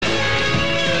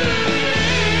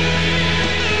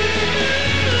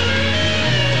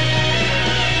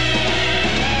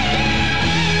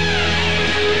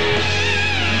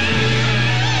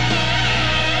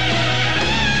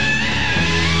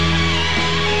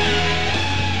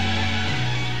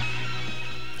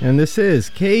And this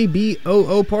is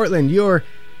KBOO Portland, your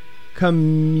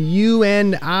UNITY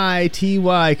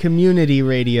community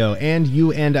radio. And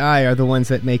you and I are the ones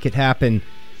that make it happen.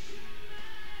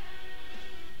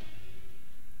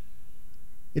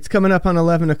 It's coming up on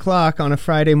 11 o'clock on a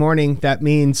Friday morning. That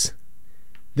means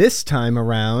this time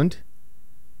around,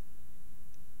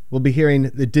 we'll be hearing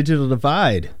The Digital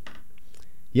Divide.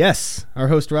 Yes, our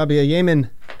host Rabia Yeaman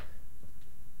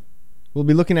will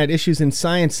be looking at issues in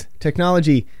science,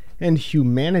 technology, and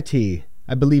humanity.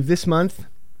 I believe this month,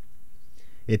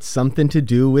 it's something to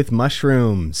do with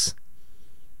mushrooms.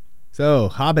 So,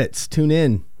 hobbits, tune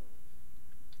in.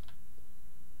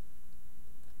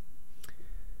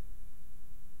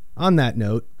 On that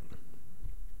note,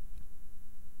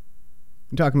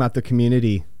 I'm talking about the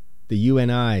community, the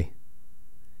UNI.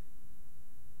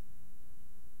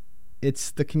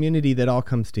 It's the community that all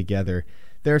comes together.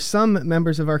 There are some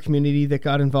members of our community that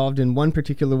got involved in one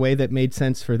particular way that made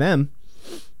sense for them.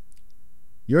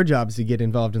 Your job is to get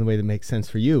involved in the way that makes sense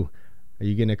for you. Are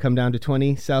you going to come down to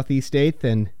 20 Southeast 8th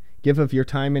and give of your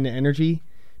time and energy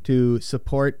to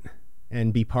support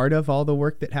and be part of all the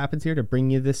work that happens here to bring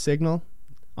you this signal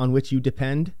on which you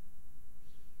depend?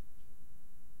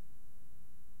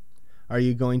 Are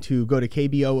you going to go to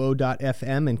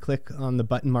kboo.fm and click on the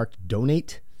button marked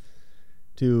donate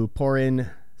to pour in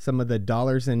some of the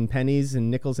dollars and pennies and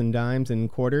nickels and dimes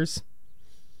and quarters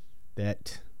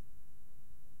that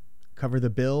cover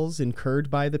the bills incurred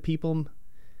by the people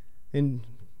in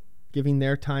giving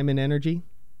their time and energy?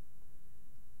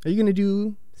 Are you going to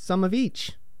do some of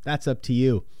each? That's up to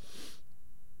you.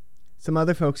 Some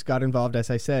other folks got involved,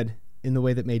 as I said, in the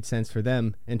way that made sense for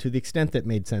them and to the extent that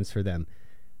made sense for them.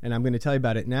 And I'm going to tell you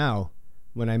about it now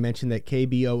when I mention that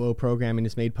KBOO programming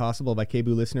is made possible by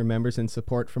KBOO listener members and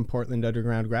support from Portland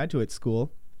Underground Graduate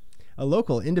School, a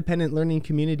local independent learning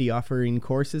community offering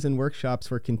courses and workshops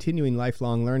for continuing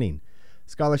lifelong learning,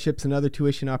 scholarships and other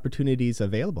tuition opportunities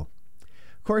available.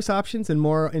 Course options and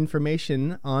more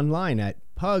information online at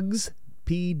pugspdx.com.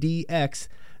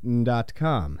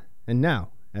 And now,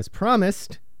 as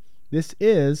promised, this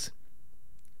is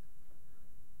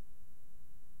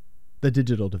The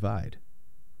Digital Divide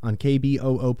on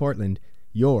KBOO Portland,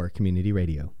 your community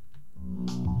radio.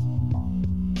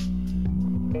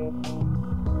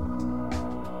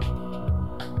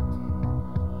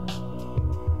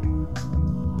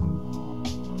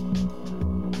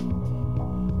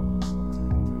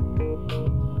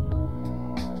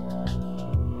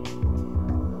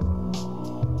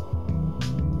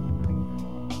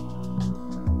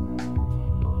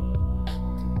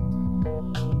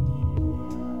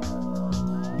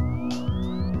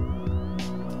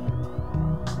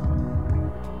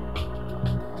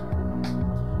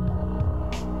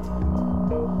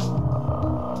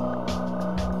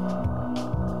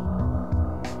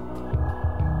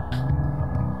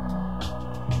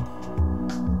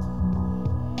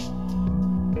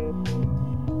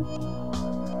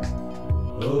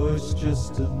 Oh, it's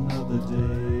just another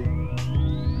day.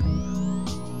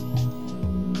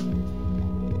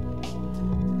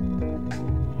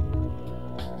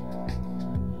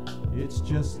 It's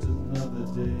just another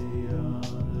day on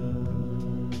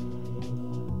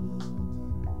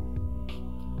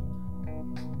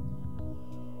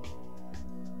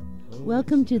earth.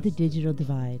 Welcome to The Digital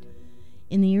Divide.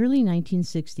 In the early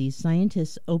 1960s,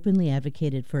 scientists openly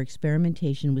advocated for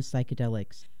experimentation with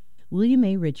psychedelics. William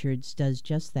A. Richards does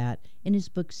just that in his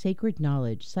book Sacred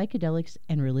Knowledge, Psychedelics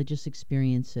and Religious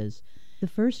Experiences, the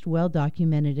first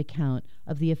well-documented account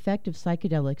of the effect of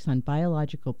psychedelics on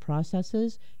biological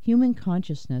processes, human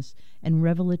consciousness, and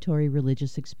revelatory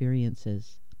religious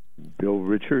experiences. Bill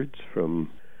Richards from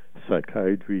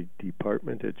Psychiatry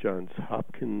Department at Johns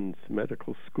Hopkins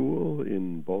Medical School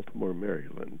in Baltimore,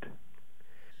 Maryland.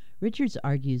 Richards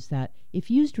argues that,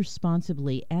 if used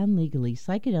responsibly and legally,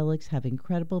 psychedelics have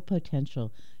incredible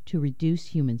potential to reduce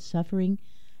human suffering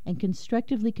and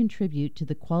constructively contribute to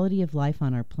the quality of life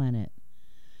on our planet.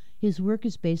 His work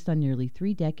is based on nearly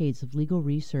 3 decades of legal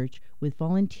research with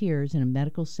volunteers in a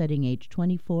medical setting aged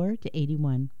 24 to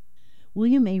 81.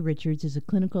 William A. Richards is a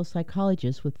clinical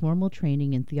psychologist with formal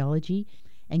training in theology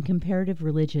and comparative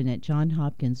religion at Johns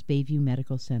Hopkins Bayview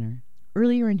Medical Center.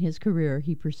 Earlier in his career,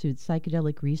 he pursued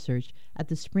psychedelic research at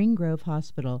the Spring Grove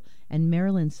Hospital and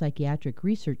Maryland Psychiatric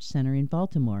Research Center in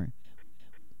Baltimore.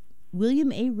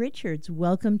 William A. Richards,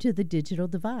 welcome to The Digital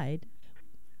Divide.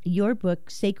 Your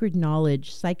book, Sacred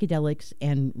Knowledge, Psychedelics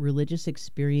and Religious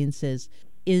Experiences,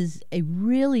 is a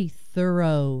really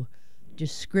thorough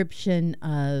description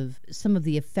of some of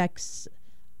the effects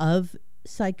of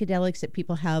psychedelics that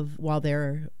people have while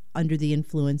they're under the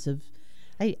influence of,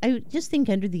 I just think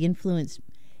under the influence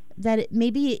that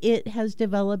maybe it has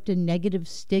developed a negative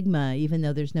stigma, even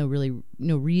though there's no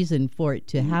reason for it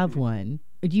to have one.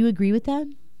 Do you agree with that?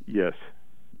 Yes.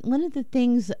 One of the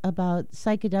things about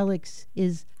psychedelics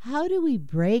is, how do we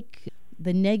break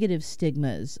the negative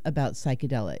stigmas about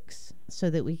psychedelics so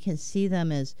that we can see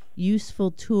them as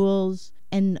useful tools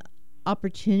and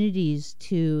opportunities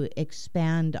to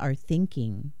expand our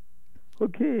thinking?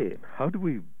 Okay, how do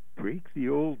we break the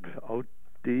old,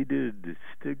 outdated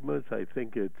stigmas? I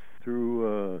think it's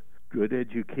through good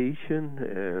education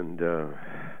and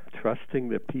trusting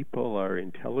that people are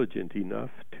intelligent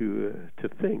enough to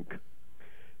think.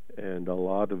 And a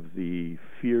lot of the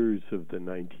fears of the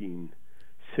 1960s,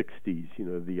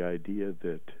 the idea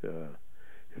that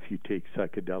if you take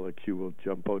psychedelics, you will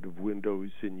jump out of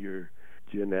windows and your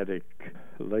genetic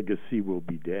legacy will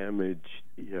be damaged,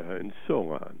 and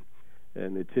so on.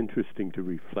 And it's interesting to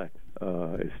reflect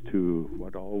as to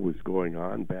what all was going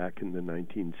on back in the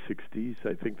 1960s.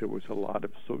 I think there was a lot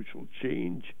of social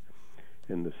change,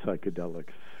 and the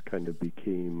psychedelics kind of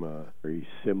became a very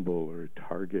symbol or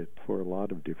target for a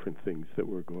lot of different things that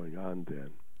were going on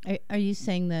then. Are you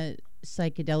saying that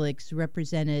psychedelics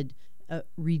represented a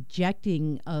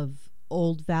rejecting of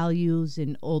old values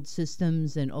and old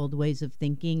systems and old ways of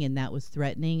thinking, and that was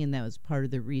threatening, and that was part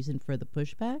of the reason for the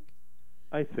pushback?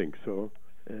 I think so.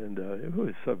 And it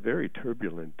was a very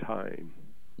turbulent time.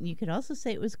 You could also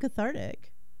say it was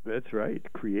cathartic. That's right.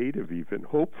 Creative even.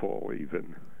 Hopeful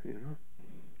even,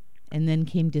 And then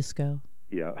came disco.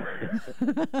 Yeah.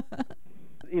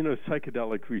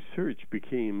 Psychedelic research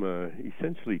became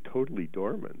essentially totally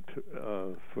dormant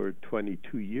for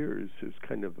 22 years as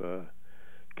kind of a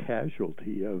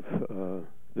casualty of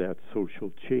that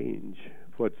social change.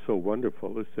 What's so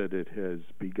wonderful is that it has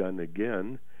begun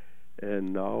again,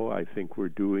 and now I think we're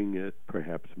doing it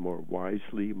perhaps more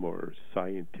wisely, more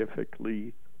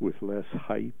scientifically, with less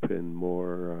hype and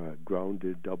more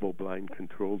grounded double-blind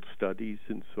controlled studies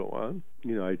and so on.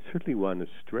 I certainly want to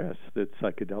stress that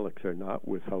psychedelics are not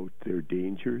without their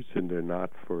dangers, and they're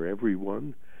not for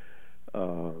everyone,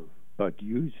 but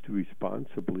used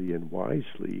responsibly and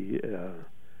wisely,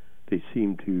 they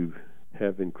seem to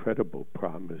have incredible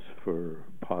promise for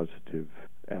positive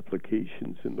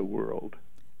applications in the world.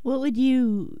 What would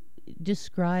you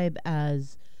describe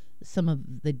as some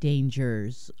of the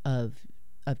dangers of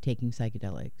taking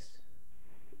psychedelics?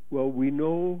 Well, we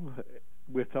know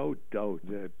without doubt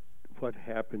that what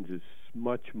happens is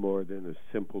much more than a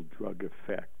simple drug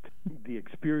effect. The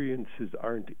experiences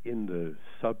aren't in the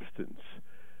substance.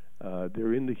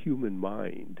 They're in the human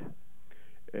mind.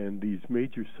 And these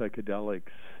major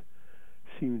psychedelics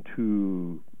seem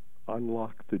to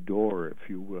unlock the door, if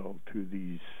you will, to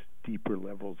these deeper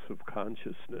levels of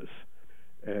consciousness.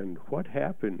 And what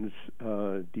happens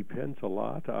depends a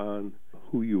lot on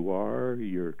who you are,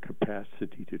 your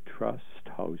capacity to trust,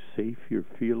 how safe you're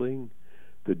feeling,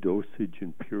 the dosage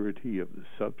and purity of the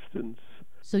substance.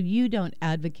 So you don't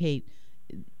advocate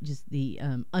just the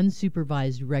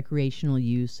unsupervised recreational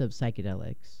use of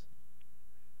psychedelics?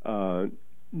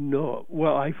 No.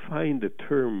 Well, I find the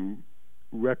term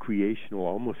recreational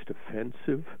almost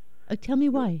offensive. Tell me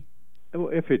why. Well,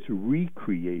 if it's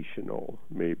recreational,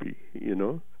 maybe,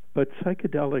 But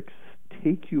psychedelics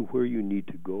take you where you need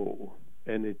to go.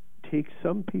 And it takes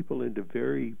some people into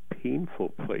very painful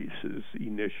places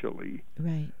initially.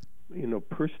 Right.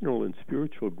 Personal and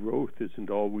spiritual growth isn't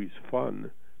always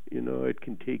fun. It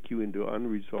can take you into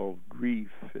unresolved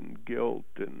grief and guilt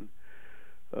and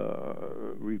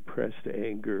repressed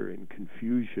anger and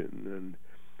confusion.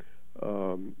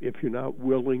 And if you're not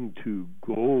willing to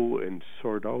go and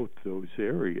sort out those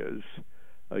areas,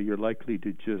 you're likely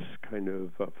to just kind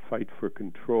of fight for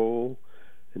control,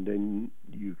 and then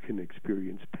you can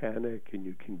experience panic and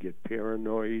you can get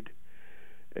paranoid.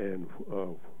 And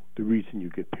the reason you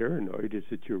get paranoid is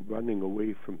that you're running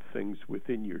away from things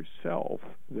within yourself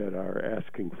that are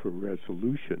asking for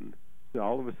resolution. And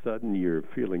all of a sudden you're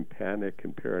feeling panic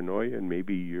and paranoia, and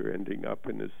maybe you're ending up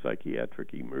in a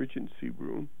psychiatric emergency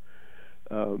room.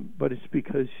 But it's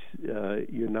because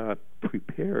you're not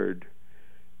prepared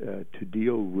to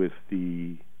deal with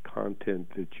the content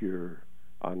that you're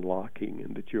unlocking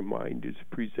and that your mind is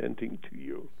presenting to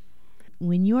you.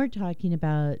 When you're talking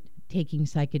about taking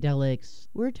psychedelics,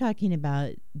 we're talking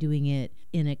about doing it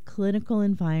in a clinical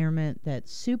environment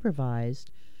that's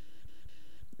supervised.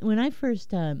 When I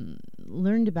first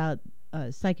learned about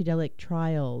psychedelic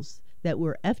trials that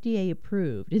were FDA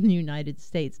approved in the United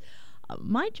States,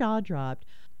 my jaw dropped.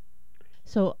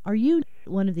 So are you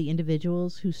one of the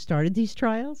individuals who started these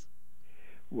trials?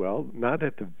 Well, not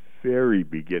at the very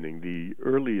beginning. The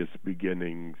earliest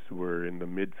beginnings were in the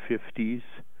mid-50s.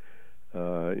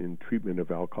 in treatment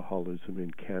of alcoholism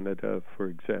in Canada, for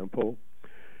example.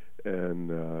 And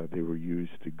they were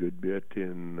used a good bit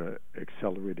in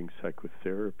accelerating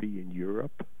psychotherapy in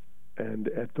Europe. And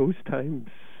at those times,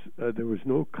 there was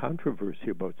no controversy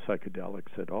about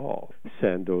psychedelics at all.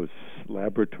 Sandoz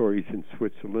laboratories in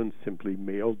Switzerland simply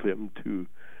mailed them to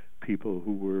people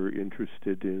who were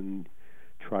interested in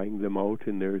trying them out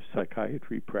in their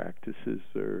psychiatry practices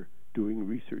or doing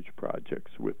research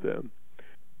projects with them.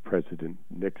 President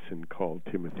Nixon called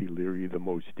Timothy Leary the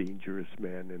most dangerous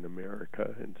man in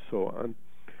America, and so on.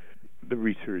 The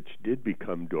research did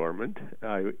become dormant,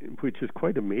 which is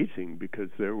quite amazing because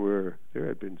there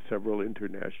had been several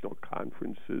international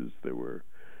conferences. There were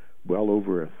well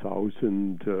over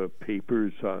 1,000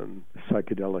 papers on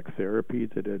psychedelic therapy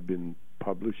that had been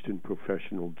published in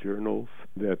professional journals.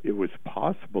 That it was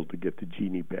possible to get the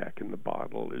genie back in the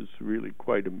bottle is really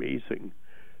quite amazing.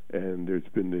 And there's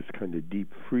been this kind of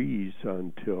deep freeze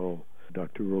until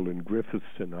Dr. Roland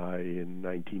Griffiths and I in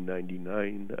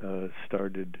 1999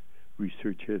 started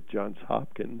research at Johns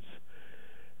Hopkins.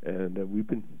 And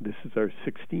this is our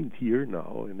 16th year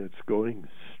now, and it's going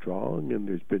strong, and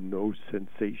there's been no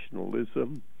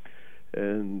sensationalism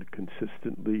and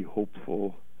consistently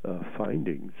hopeful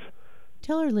findings.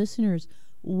 Tell our listeners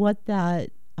what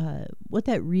that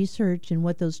research and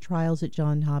what those trials at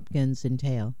Johns Hopkins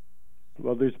entail.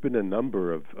 Well, there's been a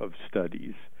number of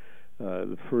studies.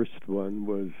 The first one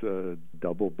was a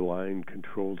double-blind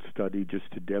controlled study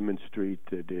just to demonstrate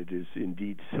that it is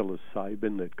indeed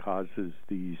psilocybin that causes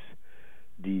these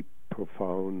deep,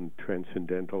 profound,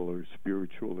 transcendental or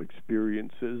spiritual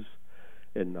experiences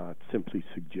and not simply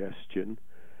suggestion.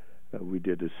 We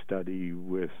did a study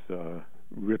with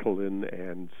Ritalin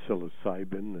and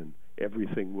psilocybin, and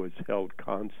everything was held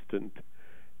constant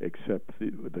except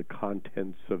the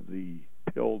contents of the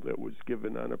pill that was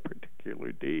given on a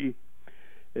particular day.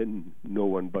 And no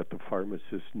one but the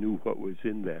pharmacist knew what was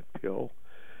in that pill.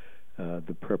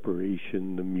 The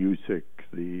preparation, the music,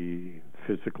 the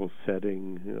physical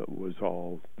setting was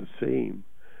all the same.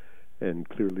 And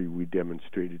clearly we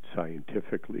demonstrated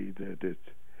scientifically that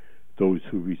those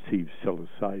who received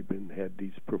psilocybin had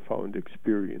these profound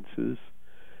experiences,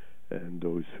 and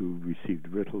those who received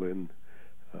Ritalin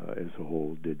as a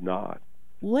whole did not.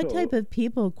 What type of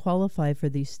people qualify for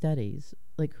these studies?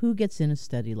 Like, who gets in a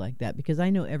study like that? Because I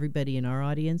know everybody in our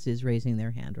audience is raising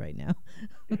their hand right now.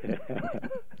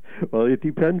 Well, it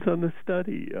depends on the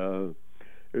study.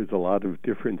 There's a lot of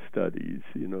different studies.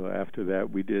 After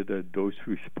that, we did a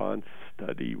dose-response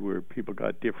study where people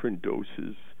got different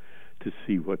doses to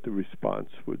see what the response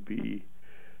would be.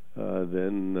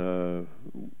 Then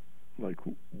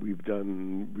we've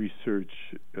done research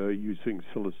using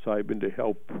psilocybin to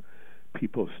help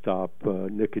people stop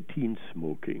nicotine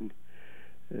smoking.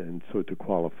 And so to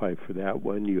qualify for that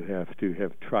one, you have to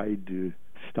have tried to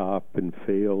stop and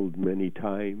failed many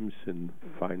times, and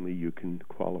finally you can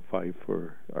qualify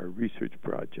for our research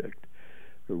project.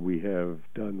 We have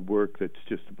done work that's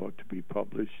just about to be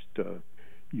published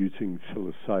using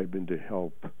psilocybin to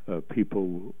help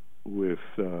people with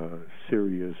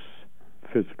serious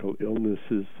physical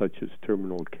illnesses such as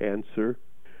terminal cancer,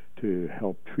 to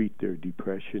help treat their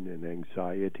depression and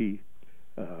anxiety,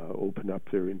 open up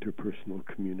their interpersonal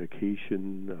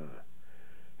communication,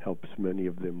 helps many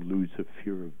of them lose a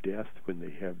fear of death when they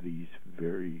have these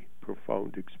very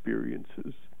profound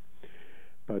experiences.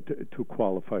 But to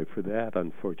qualify for that,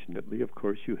 unfortunately, of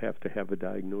course, you have to have a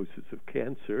diagnosis of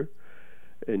cancer,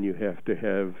 and you have to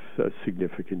have a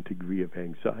significant degree of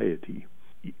anxiety.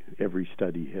 Every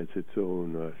study has its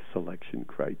own selection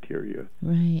criteria.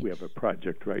 Right. We have a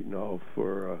project right now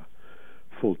for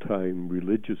full-time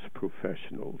religious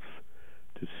professionals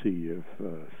to see if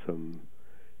some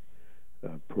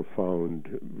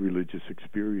profound religious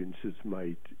experiences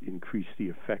might increase the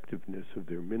effectiveness of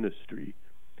their ministry.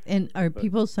 And are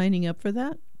people signing up for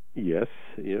that? Yes,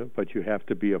 but you have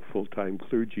to be a full-time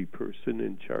clergy person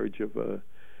in charge of a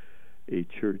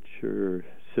church or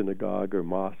synagogue or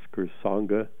mosque or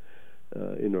sangha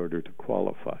in order to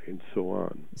qualify, and so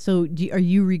on. So are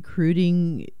you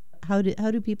recruiting? How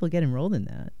do people get enrolled in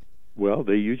that? Well,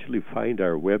 they usually find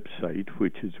our website,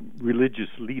 which is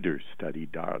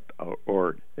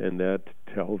religiousleaderstudy.org, and that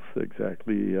tells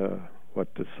exactly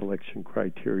what the selection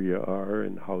criteria are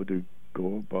and how to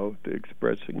go about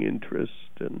expressing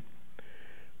interest. And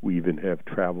we even have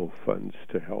travel funds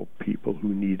to help people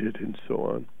who need it, and so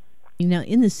on. Now,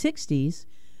 in the 60s,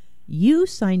 you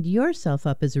signed yourself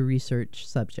up as a research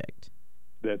subject.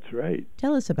 That's right.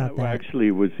 Tell us about that. Well, actually,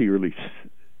 it was the early...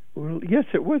 Well, yes,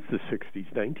 it was the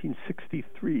 60s,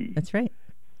 1963. That's right.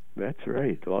 That's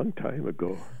right, a long time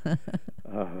ago.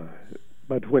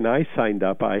 But when I signed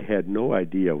up, I had no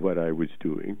idea what I was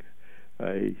doing.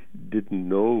 I didn't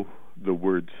know the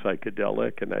word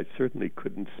psychedelic, and I certainly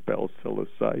couldn't spell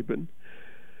psilocybin.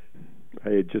 I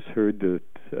had just heard that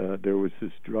there was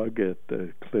this drug at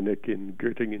the clinic in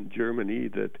Göttingen, Germany,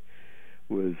 that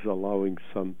was allowing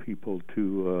some people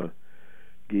to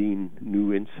gain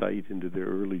new insight into their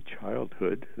early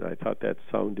childhood. And I thought that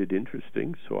sounded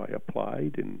interesting, so I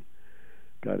applied and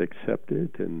got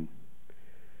accepted and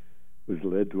was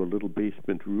led to a little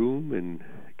basement room and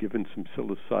given some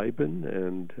psilocybin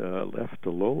and left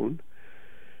alone.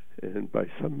 And by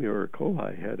some miracle,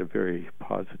 I had a very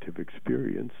positive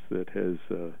experience that has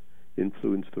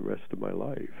influenced the rest of my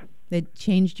life. It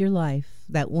changed your life.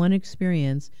 That one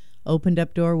experience opened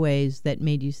up doorways that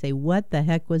made you say, what the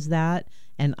heck was that?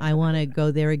 And I want to go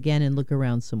there again and look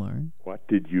around some more. What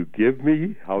did you give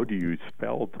me? How do you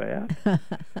spell that?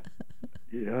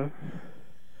 Yeah.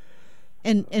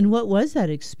 And what was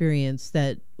that experience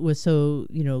that was so,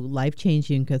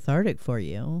 life-changing and cathartic for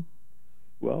you?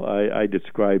 Well, I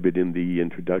describe it in the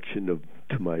introduction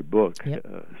to my book,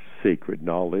 Yep. Sacred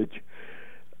Knowledge.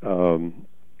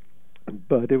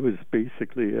 But it was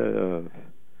basically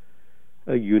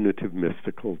a unitive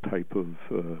mystical type of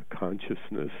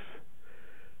consciousness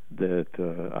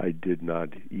that I did not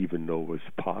even know was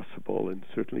possible and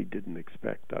certainly didn't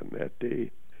expect on that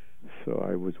day. So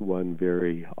I was one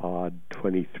very odd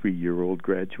 23-year-old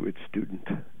graduate student.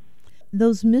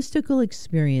 Those mystical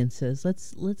experiences,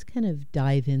 let's kind of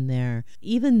dive in there.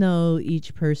 Even though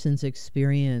each person's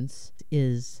experience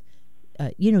is,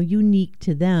 unique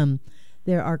to them,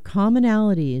 there are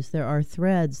commonalities, there are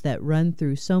threads that run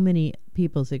through so many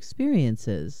people's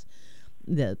experiences.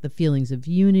 The feelings of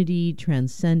unity,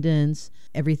 transcendence,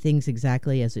 everything's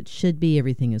exactly as it should be,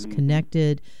 everything is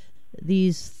connected.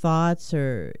 These thoughts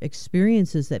or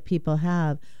experiences that people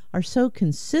have are so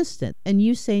consistent. And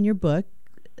you say in your book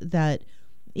that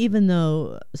even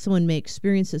though someone may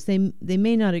experience this, they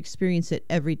may not experience it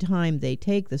every time they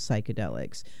take the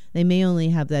psychedelics. They may only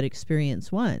have that experience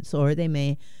once, or they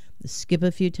may skip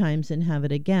a few times and have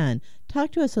it again.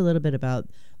 Talk to us a little bit about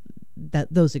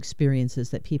those experiences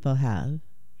that people have.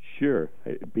 Sure,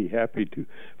 I'd be happy to.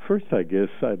 First, I guess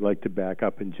I'd like to back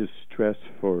up and just stress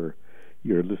for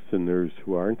your listeners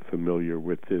who aren't familiar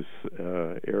with this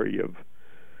area of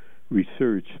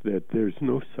research that there's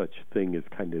no such thing as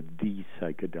kind of the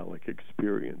psychedelic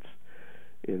experience,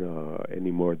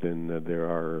 any more than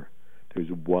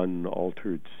there's one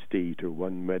altered state or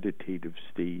one meditative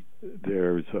state.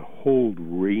 There's a whole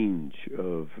range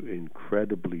of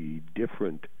incredibly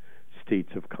different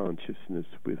states of consciousness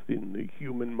within the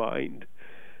human mind,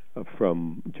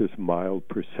 from just mild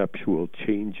perceptual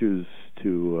changes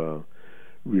to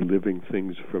reliving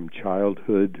things from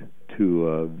childhood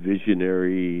to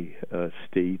visionary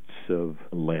states of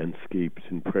landscapes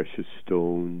and precious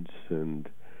stones and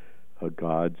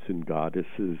gods and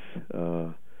goddesses,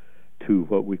 to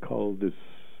what we call this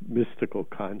mystical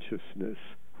consciousness,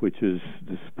 which is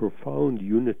this profound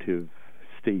unitive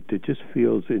state that just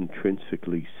feels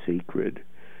intrinsically sacred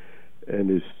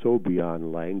and is so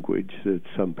beyond language that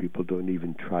some people don't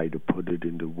even try to put it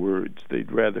into words.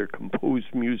 They'd rather compose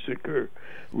music or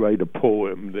write a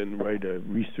poem than write a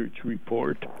research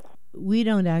report. We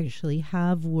don't actually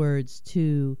have words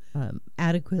to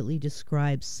adequately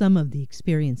describe some of the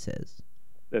experiences.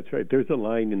 That's right. There's a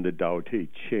line in the Tao Te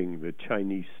Ching, the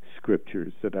Chinese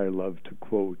scriptures, that I love to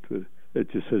quote. It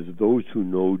just says, "Those who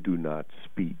know do not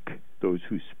speak. Those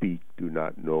who speak do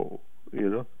not know."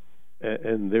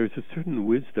 And there's a certain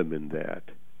wisdom in that.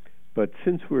 But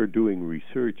since we're doing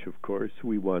research, of course,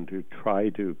 we want to try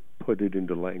to put it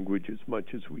into language as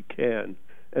much as we can.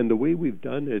 And the way we've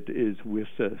done it is with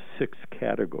 6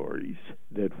 categories,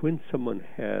 that when someone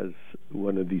has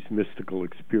one of these mystical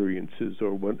experiences,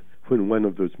 or when one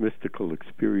of those mystical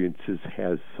experiences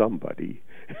has somebody,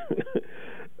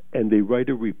 and they write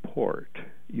a report,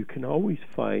 you can always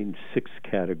find 6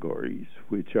 categories,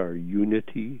 which are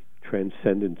unity,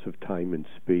 transcendence of time and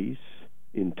space,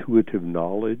 intuitive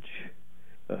knowledge,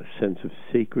 a sense of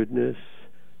sacredness,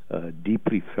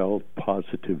 deeply felt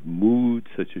positive moods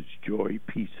such as joy,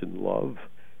 peace, and love,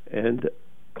 and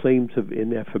claims of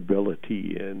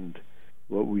ineffability and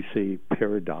what we say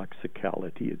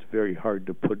paradoxicality. It's very hard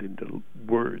to put into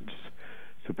words.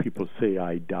 So people say,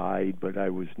 I died, but I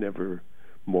was never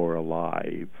more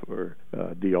alive, or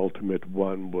the ultimate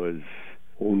one was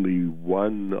only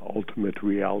one ultimate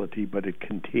reality, but it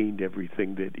contained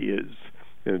everything that is.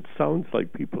 And it sounds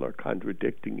like people are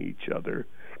contradicting each other,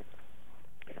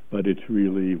 but it's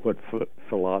really what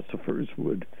philosophers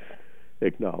would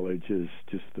acknowledges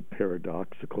just the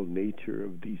paradoxical nature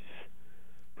of these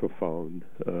profound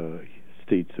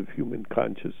states of human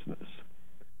consciousness.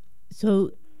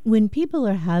 So when people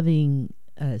are having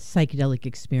a psychedelic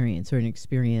experience or an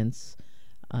experience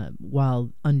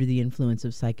while under the influence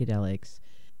of psychedelics,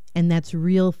 and that's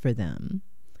real for them,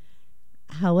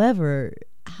 however,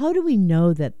 how do we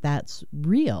know that that's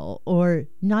real, or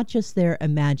not just their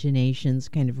imaginations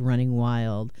kind of running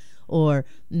wild, or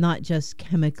not just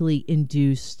chemically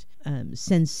induced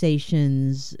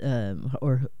sensations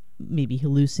or maybe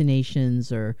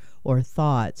hallucinations or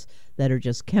thoughts that are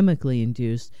just chemically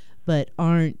induced but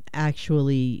aren't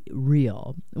actually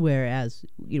real? Whereas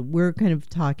we're kind of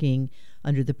talking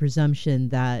under the presumption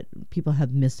that people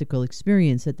have mystical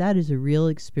experience, that is a real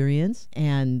experience,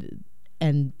 and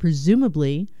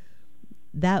presumably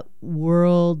that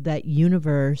world, that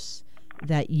universe,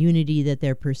 that unity that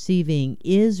they're perceiving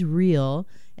is real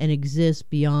and exists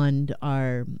beyond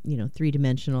our,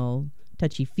 three-dimensional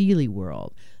touchy-feely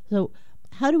world. So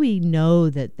how do we know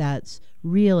that that's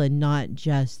real and not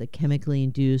just a chemically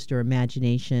induced or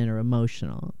imagination or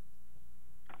emotional?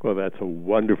 Well, that's a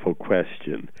wonderful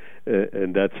question,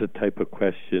 and that's a type of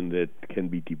question that can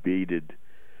be debated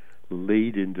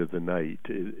late into the night.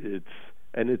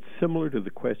 It's similar to the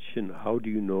question, how do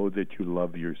you know that you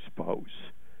love your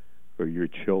spouse or your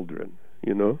children?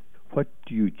 What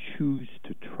do you choose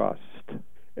to trust?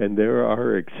 And there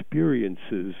are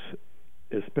experiences,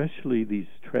 especially these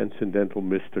transcendental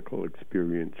mystical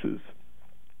experiences,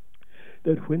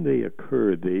 that when they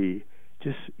occur, they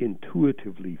just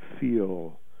intuitively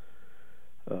feel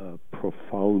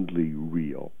profoundly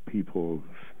real. People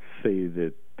say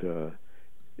that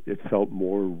it felt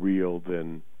more real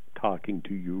than talking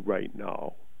to you right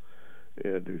now.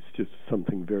 There's just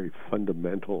something very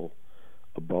fundamental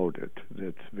about it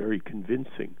that's very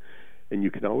convincing. And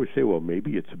you can always say, well,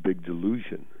 maybe it's a big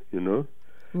delusion,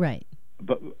 Right.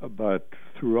 But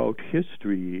throughout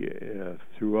history,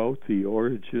 throughout the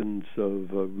origins of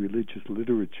religious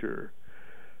literature,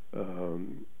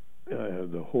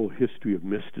 the whole history of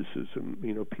mysticism,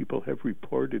 people have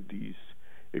reported these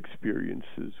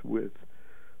experiences with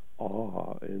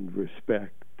awe and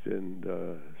respect and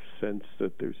sense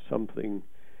that there's something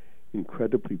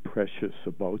incredibly precious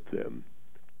about them.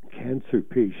 Cancer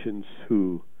patients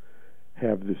who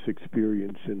have this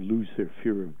experience and lose their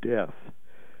fear of death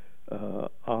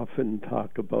often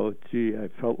talk about, gee, I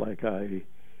felt like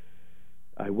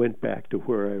I went back to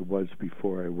where I was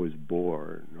before I was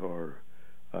born, or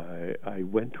I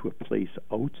went to a place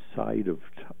outside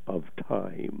of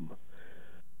time.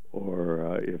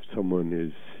 Or if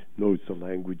someone knows the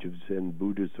language of Zen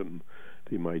Buddhism,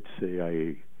 they might say,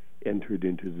 I entered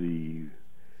into the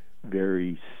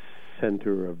very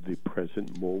center of the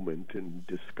present moment and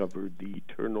discovered the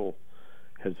eternal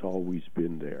has always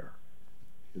been there.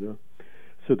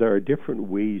 So there are different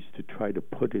ways to try to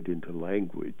put it into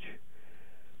language.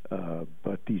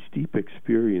 But these deep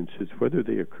experiences, whether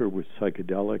they occur with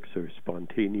psychedelics or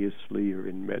spontaneously or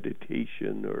in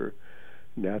meditation or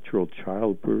natural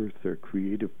childbirth or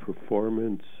creative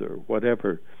performance or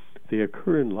whatever, they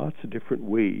occur in lots of different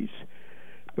ways.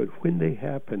 But when they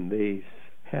happen, they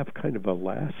have kind of a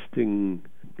lasting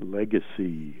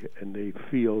legacy, and they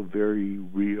feel very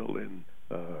real and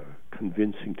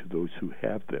convincing to those who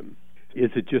have them.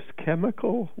 Is it just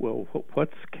chemical? Well,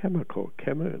 what's chemical?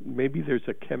 Maybe there's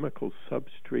a chemical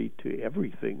substrate to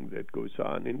everything that goes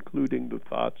on, including the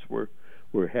thoughts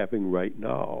we're having right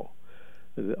now.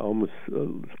 Almost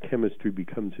chemistry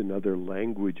becomes another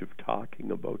language of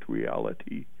talking about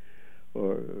reality,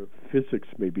 or physics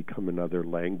may become another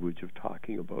language of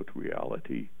talking about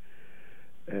reality.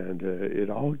 And it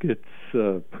all gets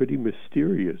pretty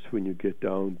mysterious when you get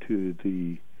down to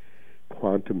the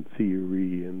quantum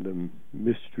theory and the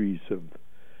mysteries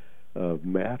of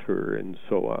matter and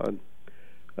so on.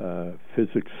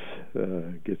 Physics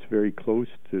gets very close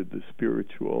to the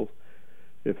spiritual,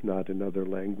 if not another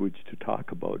language to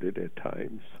talk about it at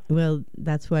times. Well,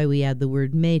 that's why we add the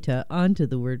word meta onto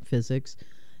the word physics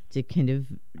to kind of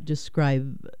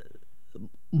describe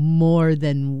more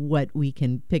than what we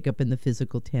can pick up in the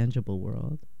physical, tangible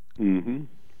world. Mm-hmm.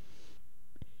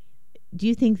 Do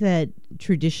you think that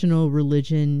traditional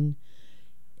religion,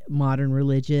 modern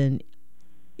religion,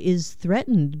 is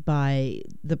threatened by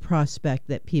the prospect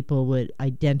that people would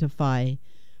identify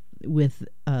with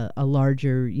a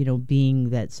larger, being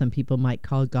that some people might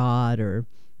call God or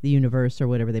the universe or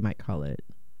whatever they might call it?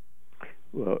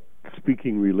 Well,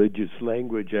 speaking religious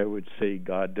language, I would say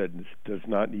God does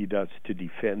not need us to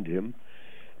defend him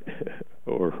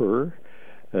or her.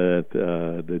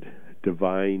 The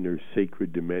divine or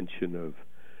sacred dimension of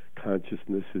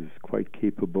consciousness is quite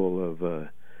capable of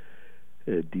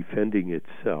defending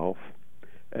itself,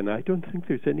 and I don't think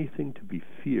there's anything to be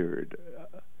feared.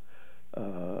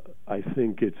 I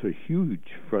think it's a huge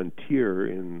frontier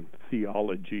in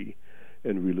theology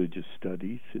and religious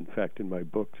studies. In fact, in my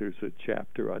book, there's a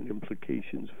chapter on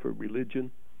implications for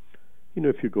religion. You know,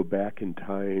 if you go back in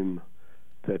time,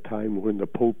 that time when the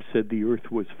Pope said the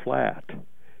earth was flat,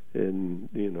 and,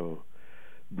 you know,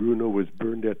 Bruno was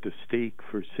burned at the stake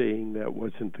for saying that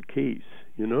wasn't the case,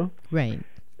 you know? Right.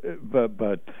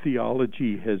 But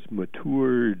theology has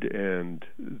matured, and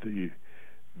the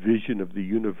vision of the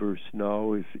universe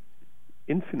now is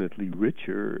infinitely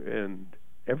richer and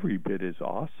every bit as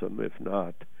awesome, if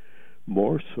not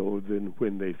more so, than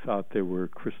when they thought there were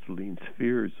crystalline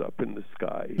spheres up in the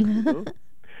sky, you know?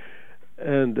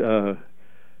 And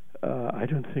I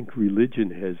don't think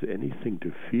religion has anything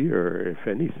to fear. If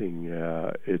anything,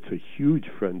 it's a huge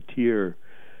frontier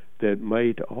that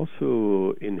might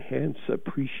also enhance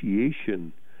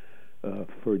appreciation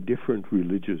for different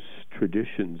religious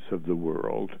traditions of the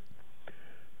world,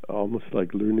 almost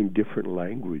like learning different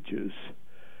languages.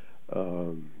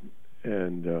 And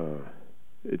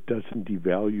it doesn't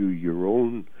devalue your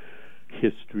own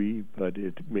history, but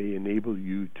it may enable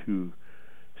you to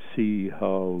see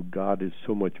how God is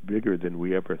so much bigger than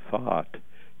we ever thought.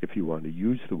 If you want to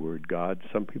use the word God,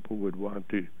 some people would want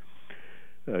to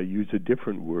use a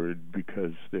different word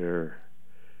because the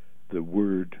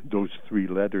word, those three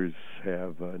letters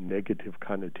have negative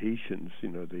connotations. You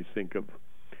know, they think of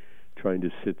trying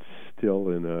to sit still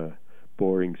in a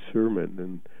boring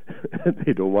sermon, and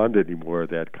they don't want any more of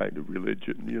that kind of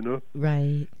religion, you know?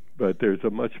 Right. But there's a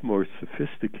much more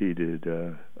sophisticated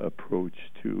approach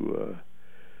to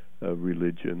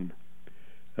religion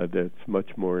that's much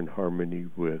more in harmony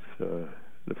with the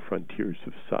frontiers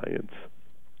of science.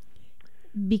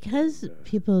 Because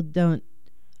people don't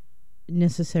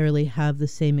necessarily have the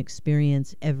same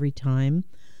experience every time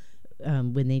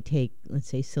when they take, let's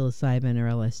say, psilocybin or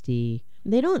LSD,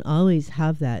 they don't always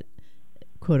have that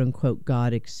quote-unquote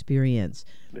God experience.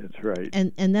 That's right.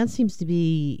 And that seems to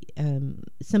be,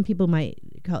 some people might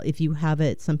call, if you have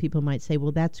it, some people might say,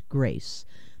 well, that's grace.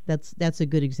 That's a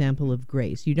good example of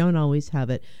grace. You don't always have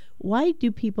it. Why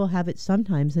do people have it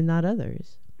sometimes and not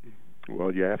others?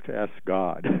 Well, you have to ask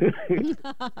God.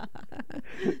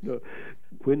 No,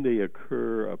 when they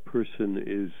occur, a person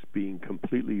is being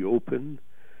completely open,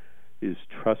 is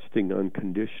trusting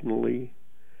unconditionally,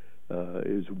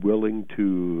 is willing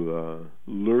to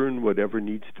learn whatever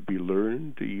needs to be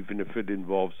learned, even if it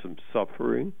involves some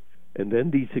suffering. And then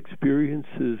these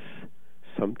experiences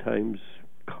sometimes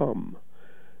come.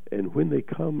 And when they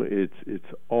come,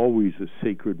 it's always a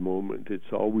sacred moment.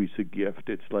 It's always a gift.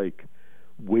 It's like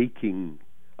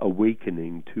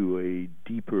awakening to a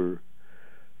deeper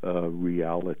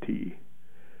reality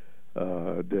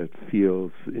that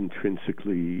feels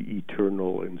intrinsically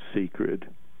eternal and sacred.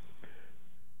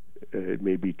 It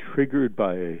may be triggered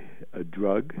by a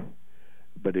drug,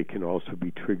 but it can also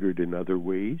be triggered in other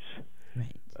ways.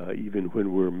 Right. Even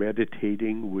when we're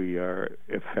meditating, we are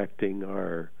affecting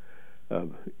our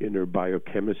inner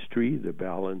biochemistry, the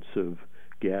balance of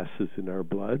gases in our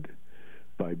blood,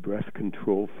 by breath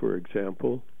control, for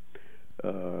example.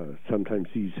 Sometimes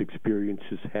these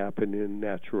experiences happen in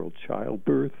natural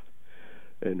childbirth,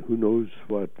 and who knows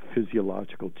what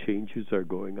physiological changes are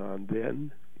going on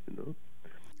then, you know.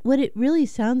 What it really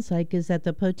sounds like is that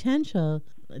the potential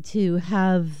to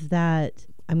have that,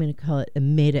 I'm going to call it a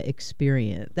meta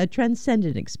experience, that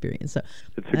transcendent experience. So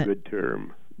it's a good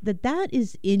term. That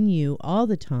is in you all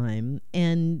the time,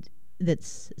 and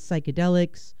that's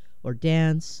psychedelics or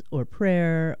dance or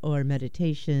prayer or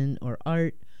meditation or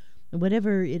art,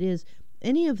 whatever it is,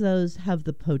 any of those have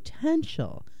the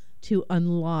potential to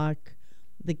unlock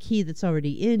the key that's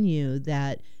already in you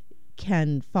that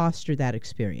can foster that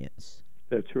experience.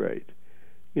 That's right.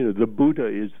 You know, the Buddha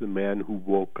is the man who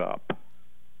woke up.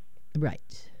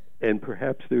 Right. And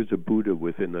perhaps there's a Buddha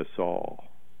within us all.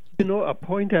 You know, a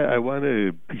point I want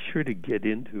to be sure to get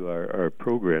into our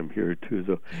program here, too,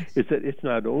 though, is that it's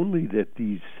not only that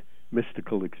these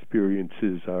mystical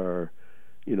experiences are,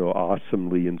 you know,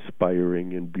 awesomely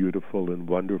inspiring and beautiful and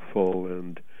wonderful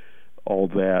and all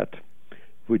that,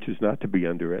 which is not to be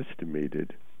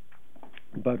underestimated.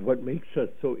 But what makes us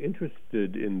so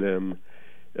interested in them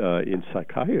in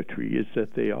psychiatry is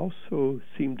that they also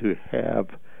seem to have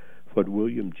what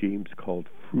William James called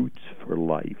fruits for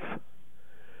life.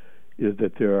 Is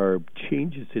that there are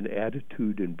changes in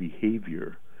attitude and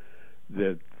behavior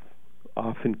that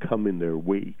often come in their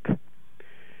wake.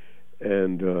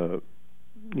 And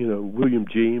William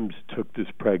James took this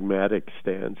pragmatic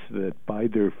stance that by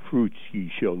their fruits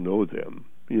ye shall know them,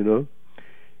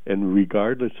 and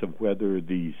regardless of whether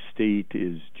the state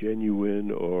is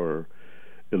genuine or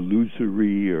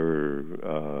illusory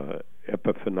or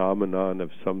epiphenomenon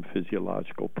of some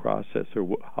physiological process,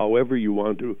 or however you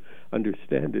want to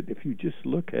understand it, if you just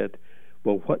look at,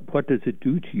 well, what does it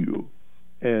do to you?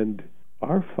 And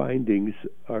our findings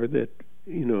are that,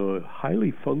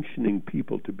 highly functioning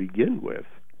people to begin with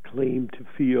claim to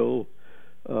feel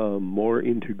more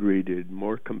integrated,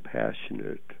 more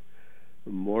compassionate,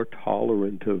 more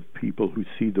tolerant of people who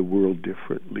see the world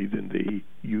differently than they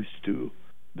used to.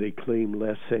 They claim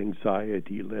less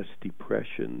anxiety, less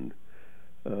depression,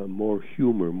 more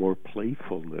humor, more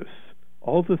playfulness.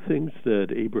 All the things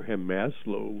that Abraham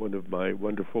Maslow, one of my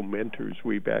wonderful mentors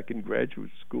way back in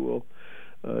graduate school,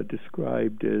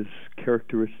 described as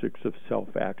characteristics of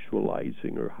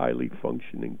self-actualizing or highly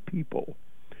functioning people.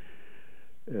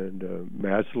 And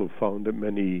Maslow found that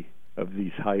many of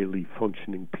these highly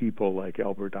functioning people, like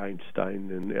Albert Einstein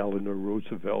and Eleanor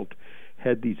Roosevelt,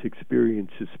 had these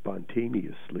experiences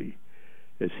spontaneously,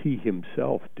 as he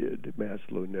himself did.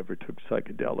 Maslow never took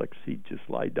psychedelics. He'd just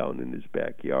lie down in his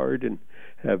backyard and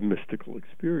have mystical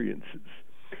experiences.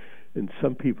 And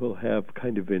some people have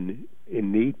kind of an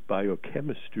innate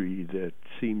biochemistry that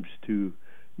seems to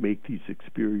make these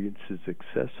experiences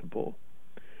accessible.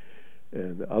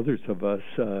 And others of us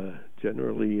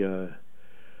generally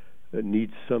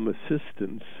need some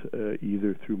assistance,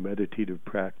 either through meditative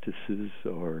practices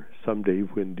or someday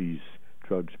when these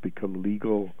drugs become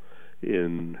legal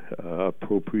in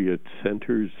appropriate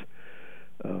centers,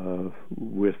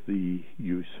 with the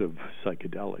use of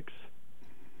psychedelics.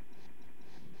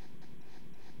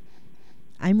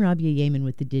 I'm Rabia Yeaman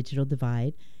with The Digital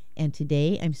Divide, and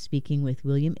today I'm speaking with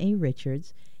William A.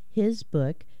 Richards. His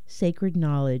book, Sacred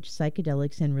Knowledge,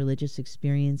 Psychedelics and Religious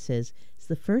Experiences, is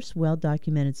the first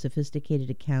well-documented,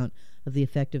 sophisticated account of the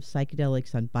effect of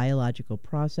psychedelics on biological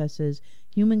processes,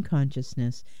 human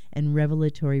consciousness, and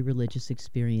revelatory religious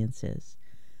experiences.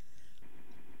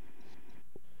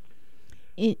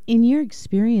 In your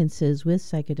experiences with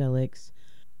psychedelics,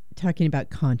 talking about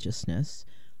consciousness,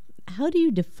 how do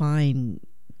you define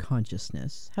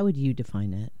consciousness? How would you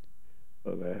define it?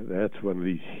 Well, that's one of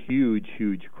these huge,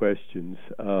 huge questions.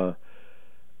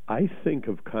 I think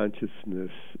of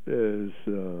consciousness as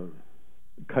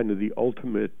kind of the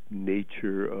ultimate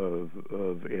nature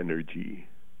of energy,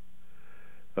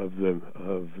 of the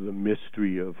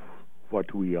mystery of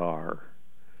what we are.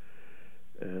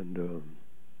 And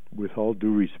with all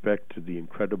due respect to the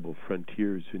incredible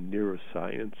frontiers in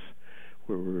neuroscience,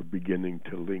 where we're beginning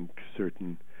to link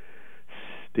certain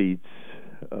states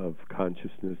of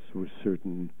consciousness with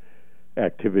certain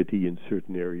activity in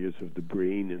certain areas of the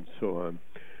brain and so on,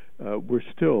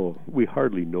 we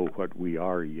hardly know what we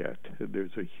are yet.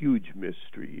 There's a huge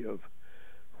mystery of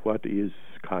what is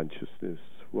consciousness,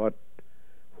 what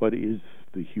is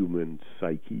the human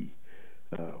psyche,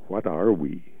 what are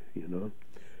we,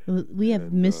 Well, we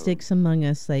have mystics among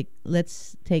us, like,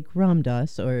 let's take Ram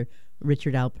Dass or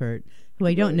Richard Alpert, who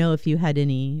I don't know if you had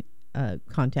any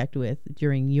contact with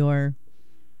during your...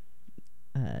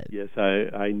 Yes,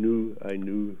 I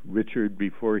knew Richard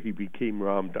before he became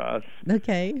Ram Dass.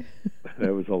 Okay.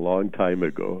 That was a long time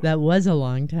ago. That was a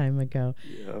long time ago.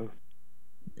 Yeah.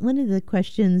 One of the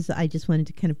questions I just wanted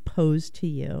to kind of pose to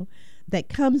you that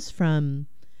comes from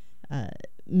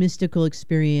mystical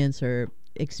experience or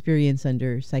experience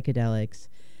under psychedelics,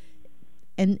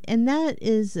 and that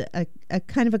is a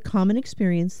kind of a common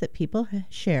experience that people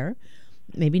share,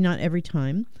 maybe not every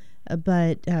time,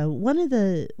 but one of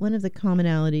the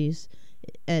commonalities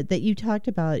that you talked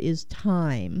about is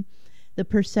time, the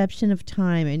perception of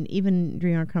time, and even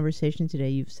during our conversation today,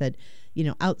 you've said,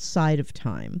 outside of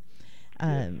time,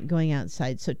 going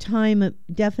outside. So time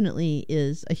definitely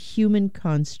is a human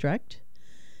construct.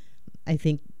 I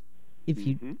think if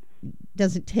you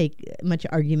doesn't take much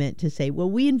argument to say, well,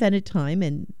 we invented time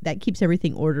and that keeps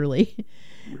everything orderly.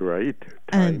 Right.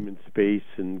 Time and space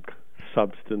and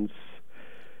substance.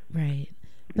 Right.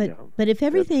 But if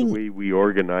everything... That's the way we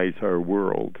organize our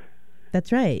world.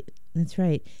 That's right. That's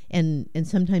right. And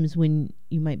sometimes when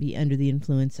you might be under the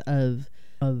influence of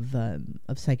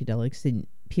psychedelics, then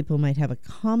people might have a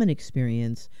common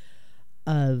experience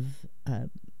of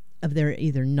there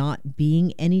either not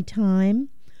being any time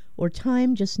or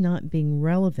time just not being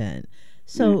relevant.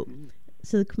 So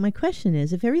my question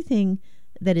is, if everything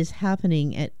that is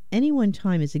happening at any one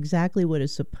time is exactly what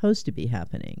is supposed to be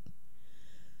happening,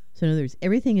 so in other words,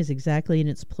 everything is exactly in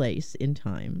its place in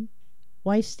time,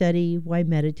 why study? Why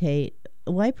meditate?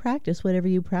 why practice whatever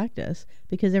you practice?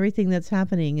 Because everything that's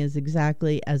happening is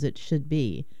exactly as it should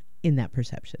be in that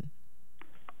perception.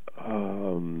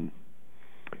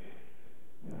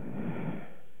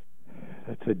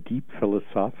 That's a deep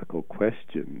philosophical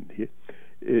question.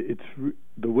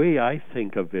 The way I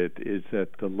think of it is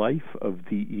that the life of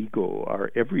the ego,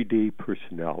 our everyday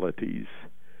personalities,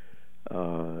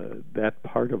 that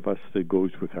part of us that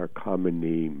goes with our common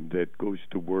name, that goes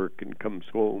to work and comes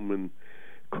home and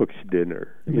cooks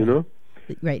dinner, you know?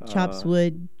 Right, chops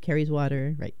wood, carries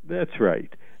water, right. That's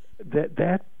right.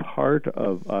 That part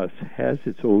of us has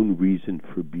its own reason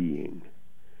for being,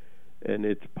 and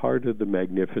it's part of the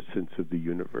magnificence of the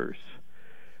universe.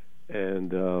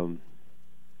 And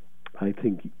I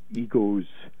think egos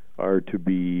are to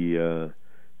be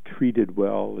treated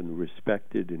well and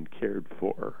respected and cared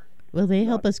for. Well, they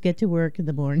help us get to work in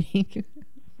the morning.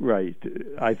 Right.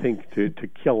 I think to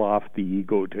kill off the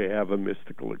ego to have a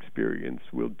mystical experience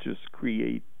will just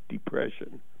create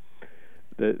depression.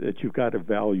 That you've got to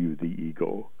value the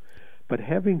ego. But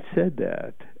having said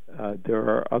that, there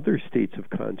are other states of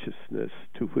consciousness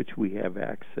to which we have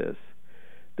access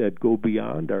that go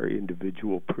beyond our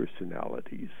individual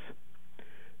personalities.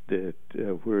 That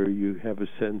where you have a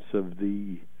sense of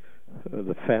the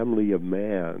family of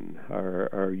man,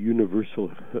 our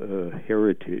universal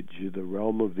heritage, the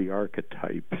realm of the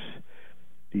archetypes,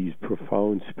 these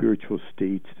profound spiritual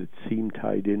states that seem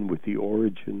tied in with the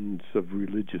origins of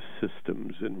religious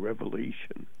systems and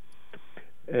revelation.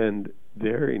 And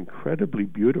they're incredibly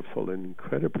beautiful and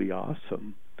incredibly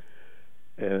awesome.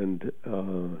 And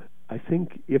I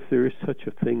think if there is such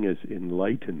a thing as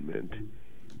enlightenment,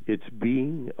 it's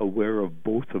being aware of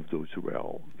both of those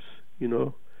realms. You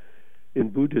know, in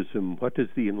Buddhism, what does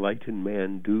the enlightened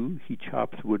man do? He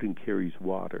chops wood and carries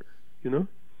water, you know?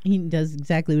 He does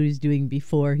exactly what he was doing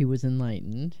before he was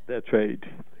enlightened. That's right.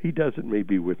 He does it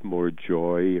maybe with more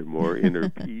joy and more inner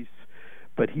peace,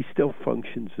 but he still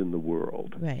functions in the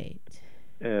world. Right.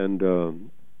 And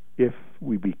if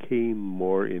we became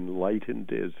more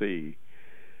enlightened as a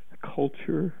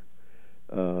culture,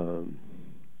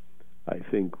 I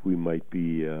think we might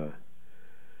be a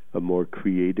more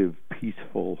creative,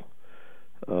 peaceful,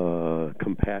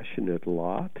 compassionate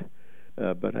lot.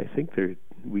 But I think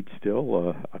we'd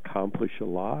still accomplish a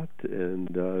lot, and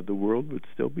the world would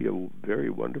still be a very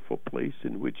wonderful place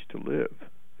in which to live.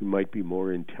 We might be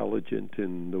more intelligent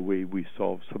in the way we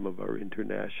solve some of our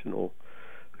international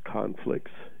conflicts,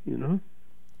 you know?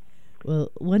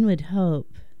 Well, one would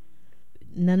hope.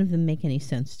 None of them make any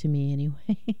sense to me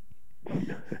anyway.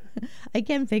 I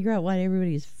can't figure out what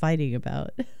everybody's fighting about.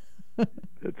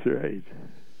 That's right.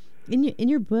 In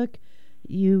your book,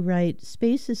 you write,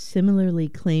 space is similarly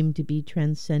claimed to be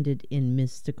transcended in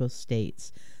mystical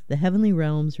states. The heavenly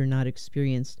realms are not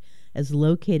experienced as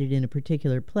located in a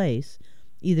particular place,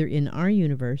 either in our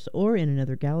universe or in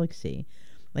another galaxy,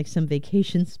 like some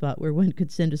vacation spot where one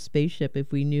could send a spaceship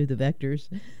if we knew the vectors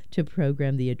to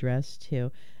program the address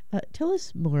to. Tell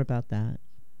us more about that.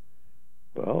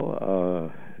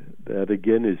 Well, that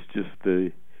again is just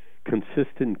the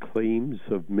consistent claims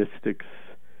of mystics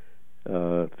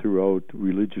throughout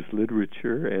religious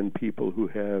literature and people who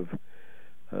have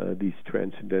these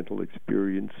transcendental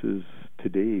experiences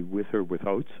today with or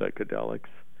without psychedelics.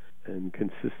 And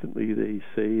consistently they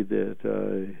say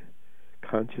that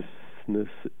consciousness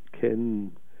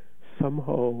can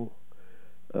somehow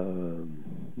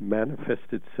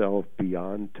manifest itself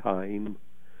beyond time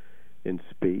and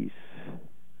space,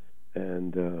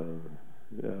 and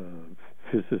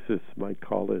physicists might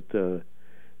call it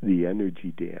the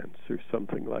energy dance or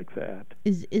something like that.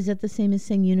 Is that the same as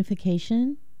saying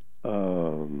unification?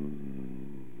 I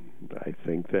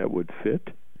think that would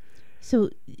fit. So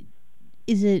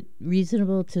is it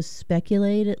reasonable to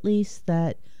speculate at least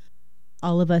that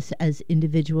all of us as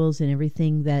individuals and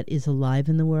everything that is alive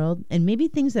in the world, and maybe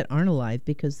things that aren't alive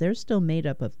because they're still made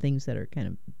up of things that are kind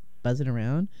of buzzing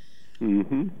around,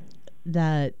 mm-hmm.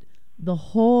 that the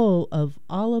whole of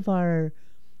all of our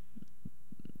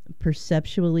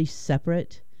perceptually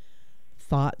separate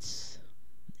thoughts,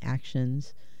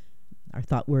 actions, our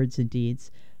thought, words, and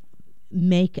deeds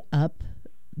make up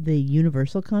the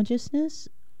universal consciousness,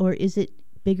 or is it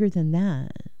bigger than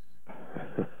that?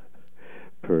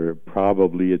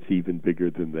 Probably it's even bigger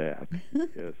than that.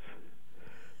 Yes.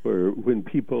 Or when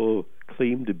people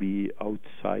claim to be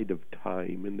outside of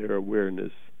time in their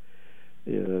awareness,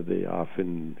 they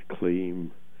often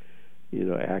claim,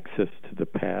 access to the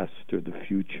past or the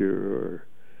future,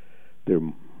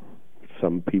 or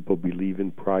some people believe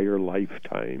in prior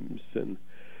lifetimes, and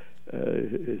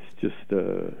it's just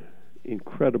an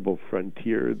incredible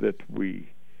frontier that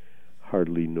we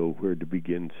hardly know where to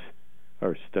begin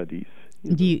our studies.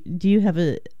 Do you have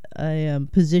a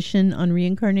position on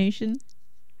reincarnation?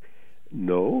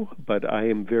 No, but I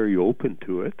am very open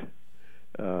to it.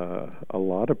 A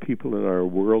lot of people in our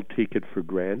world take it for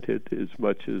granted, as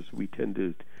much as we tend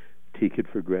to take it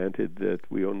for granted that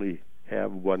we only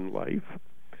have one life.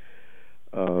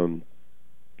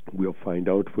 We'll find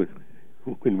out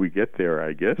when we get there,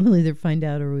 I guess. We'll either find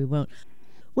out or we won't.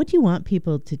 What do you want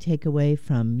people to take away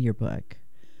from your book?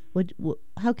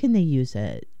 How can they use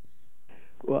it?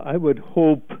 Well, I would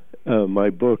hope my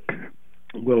book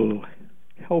will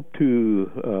help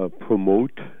to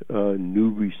promote new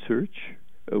research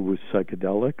with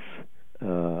psychedelics.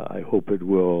 I hope it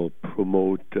will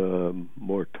promote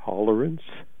more tolerance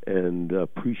and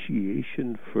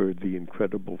appreciation for the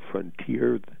incredible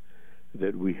frontier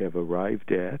that we have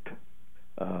arrived at.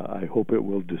 I hope it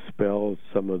will dispel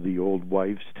some of the old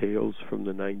wives' tales from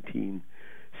the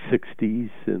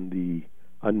 1960s and the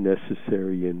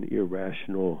unnecessary and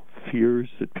irrational fears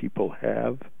that people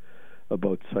have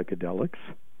about psychedelics.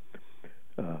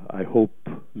 I hope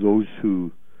those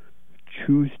who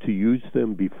choose to use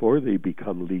them before they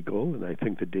become legal, and I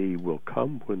think the day will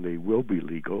come when they will be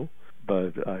legal,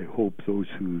 but I hope those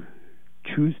who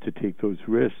choose to take those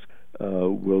risks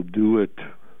will do it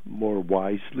more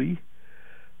wisely.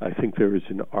 I think there is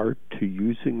an art to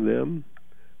using them,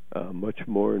 much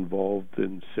more involved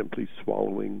than simply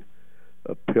swallowing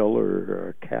a pill or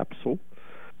a capsule.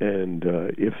 And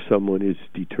if someone is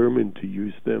determined to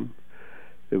use them,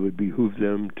 it would behoove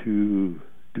them to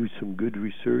do some good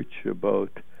research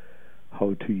about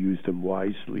how to use them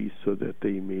wisely so that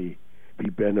they may be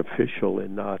beneficial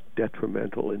and not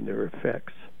detrimental in their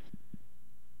effects.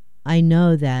 I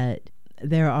know that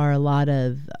there are a lot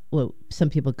of what some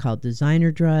people call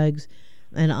designer drugs,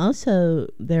 and also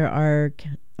there are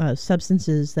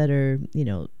substances that are,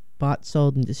 bought,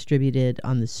 sold, and distributed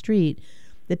on the street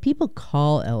that people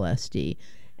call LSD,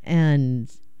 and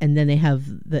then they have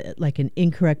an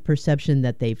incorrect perception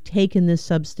that they've taken this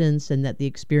substance and that the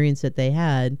experience that they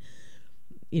had,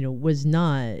 was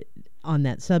not on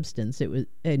that substance. It was,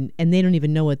 and they don't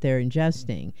even know what they're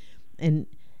ingesting, and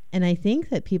I think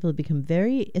that people have become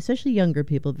especially younger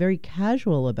people, very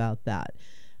casual about that.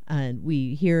 And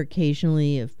we hear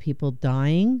occasionally of people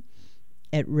dying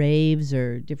at raves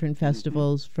or different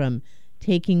festivals from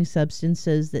taking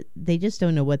substances that they just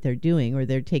don't know what they're doing, or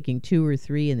they're taking 2 or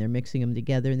 3 and they're mixing them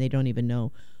together and they don't even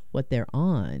know what they're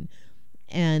on.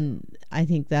 And I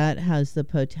think that has the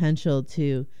potential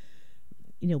to,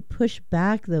 push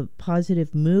back the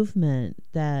positive movement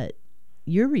that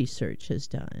your research has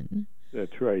done.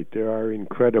 That's right. There are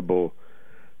incredible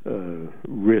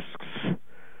risks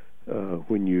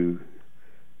when you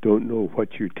don't know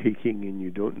what you're taking, and you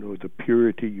don't know the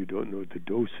purity, you don't know the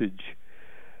dosage,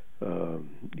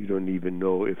 you don't even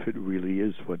know if it really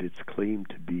is what it's claimed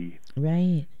to be.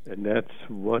 Right. And that's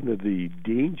one of the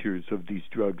dangers of these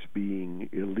drugs being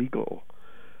illegal,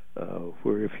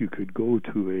 where if you could go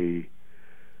to a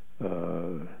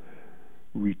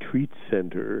retreat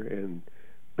center and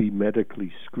be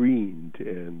medically screened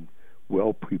and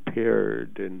well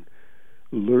prepared and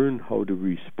learn how to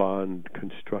respond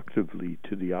constructively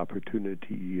to the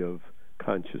opportunity of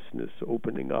consciousness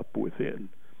opening up within,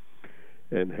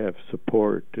 and have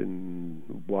support and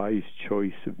wise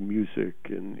choice of music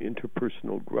and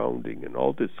interpersonal grounding and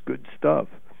all this good stuff,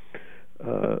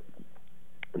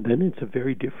 then it's a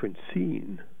very different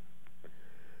scene.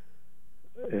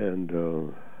 And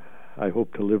I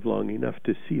hope to live long enough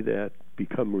to see that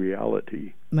become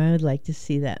reality. I would like to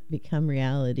see that become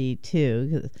reality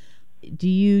too. Do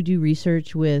you do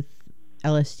research with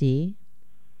LSD?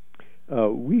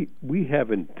 We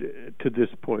haven't to this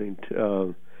point.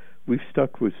 We've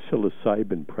stuck with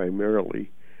psilocybin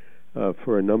primarily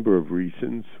for a number of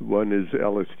reasons. One is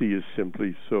LSD is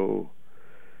simply so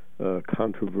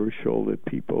controversial that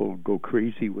people go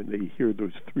crazy when they hear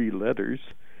those 3 letters.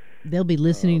 They'll be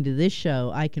listening to this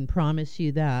show, I can promise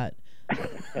you that.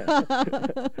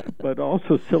 But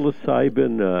also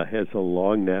psilocybin has a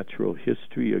long natural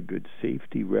history, a good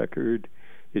safety record.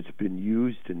 It's been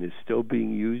used and is still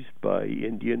being used by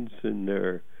Indians in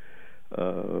their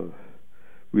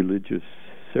religious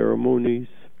ceremonies.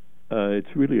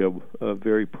 It's really a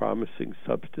very promising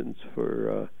substance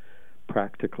for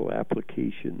practical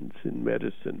applications in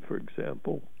medicine, for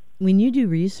example. When you do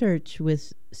research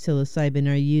with psilocybin,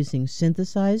 are you using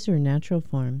synthesized or natural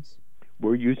forms?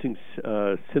 We're using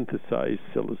synthesized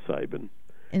psilocybin.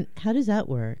 And how does that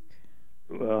work?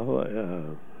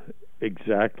 Well,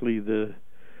 exactly the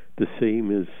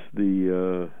same as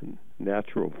the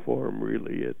natural form,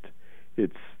 really.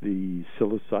 It's the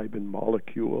psilocybin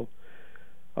molecule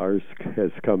Ours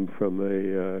has come from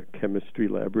a chemistry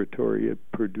laboratory at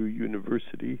Purdue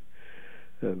University,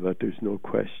 but there's no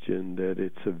question that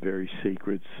it's a very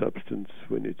sacred substance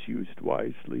when it's used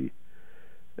wisely,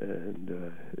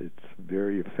 and it's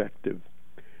very effective.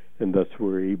 And thus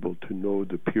we're able to know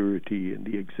the purity and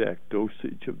the exact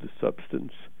dosage of the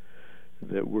substance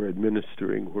that we're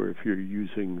administering, where if you're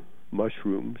using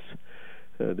mushrooms,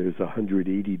 there's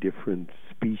 180 different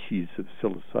species of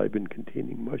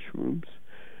psilocybin-containing mushrooms,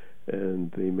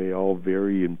 and they may all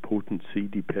vary in potency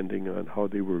depending on how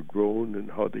they were grown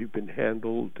and how they've been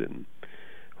handled and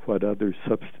what other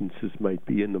substances might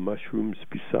be in the mushrooms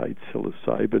besides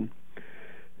psilocybin.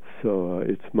 So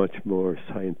it's much more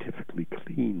scientifically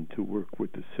clean to work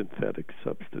with the synthetic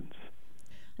substance.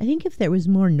 I think if there was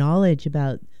more knowledge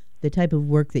about the type of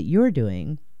work that you're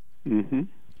doing, Mm-hmm.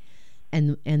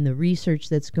 and the research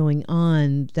that's going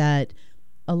on, that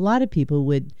a lot of people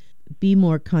would be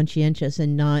more conscientious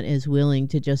and not as willing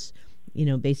to just,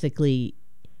 basically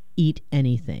eat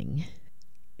anything.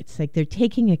 It's like they're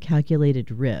taking a calculated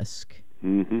risk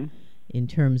Mm-hmm. in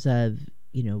terms of,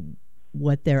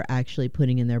 what they're actually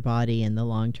putting in their body and the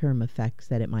long-term effects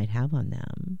that it might have on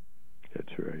them.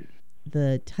 That's right.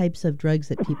 The types of drugs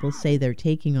that people say they're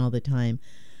taking all the time,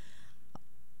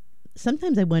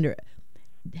 sometimes I wonder,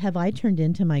 have I turned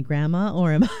into my grandma,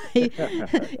 or am I,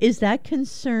 is that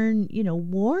concern,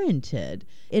 warranted?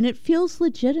 And it feels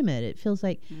legitimate. It feels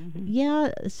like,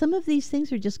 yeah, some of these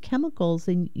things are just chemicals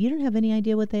and you don't have any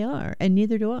idea what they are, and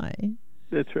neither do I.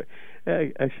 That's right.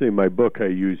 Actually, in my book, I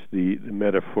use the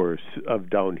metaphors of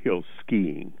downhill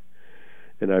skiing.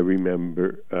 And I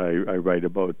remember I write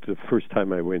about the first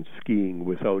time I went skiing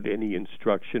without any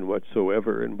instruction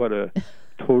whatsoever, and what a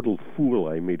total fool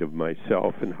I made of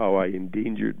myself, and how I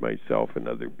endangered myself and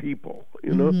other people,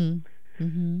 Mm-hmm.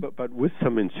 Mm-hmm. But with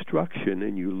some instruction,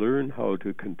 and you learn how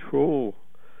to control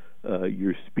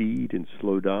your speed and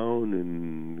slow down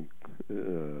and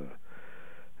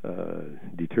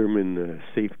determine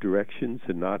safe directions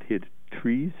and not hit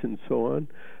trees and so on.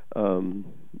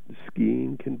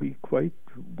 Skiing can be quite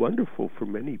wonderful for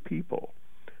many people.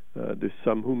 There's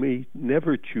some who may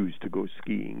never choose to go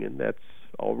skiing, and that's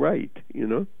all right,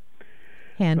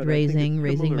 Hand raising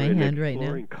my hand right now.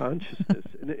 Exploring consciousness.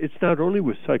 And it's not only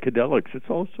with psychedelics, it's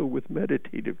also with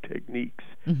meditative techniques.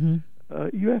 Mm-hmm.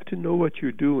 You have to know what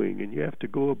you're doing, and you have to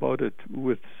go about it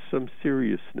with some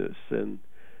seriousness and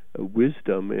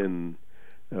wisdom, and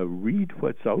read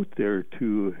what's out there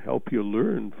to help you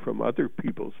learn from other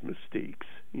people's mistakes,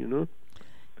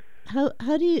 How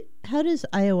does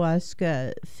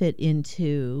ayahuasca fit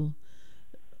into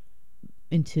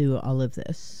all of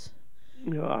this?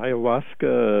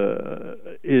 Ayahuasca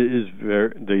is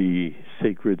the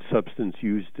sacred substance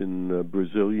used in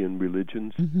Brazilian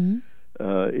religions. Mm-hmm.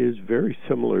 Is very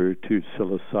similar to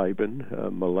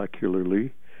psilocybin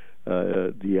molecularly.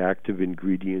 The active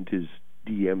ingredient is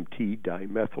DMT,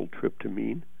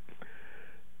 dimethyltryptamine.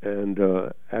 And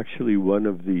actually one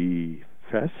of the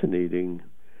fascinating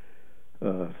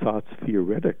thoughts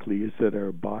theoretically is that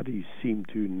our bodies seem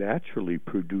to naturally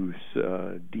produce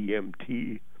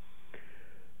DMT.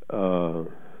 Who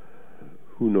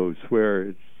knows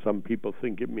where? Some people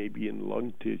think it may be in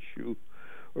lung tissue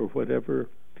or whatever.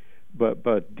 But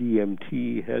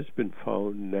DMT has been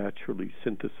found naturally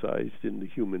synthesized in the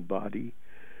human body.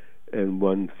 And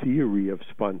one theory of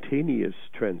spontaneous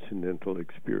transcendental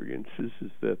experiences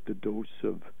is that the dose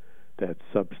of that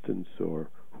substance, or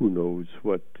who knows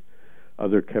what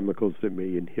other chemicals that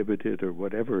may inhibit it or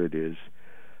whatever it is,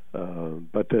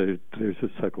 but there's a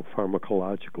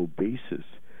psychopharmacological basis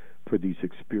for these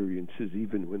experiences,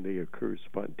 even when they occur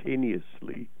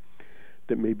spontaneously,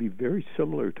 that may be very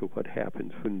similar to what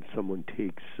happens when someone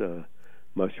takes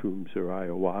mushrooms or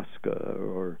ayahuasca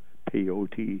or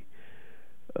peyote,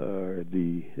 or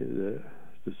the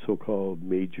so-called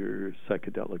major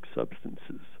psychedelic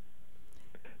substances.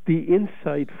 The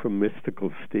insight from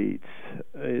mystical states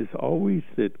is always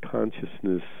that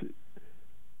consciousness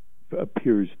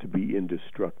appears to be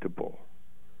indestructible,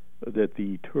 that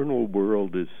the eternal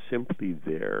world is simply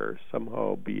there,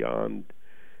 somehow beyond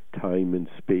time and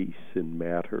space and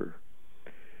matter.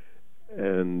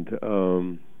 And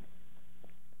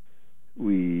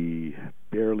we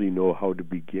barely know how to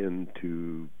begin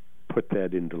to put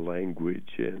that into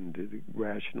language and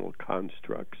rational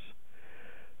constructs.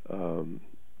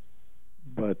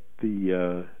 But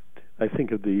I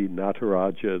think of the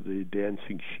Nataraja, the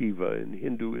dancing Shiva in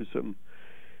Hinduism,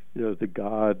 the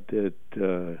god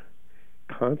that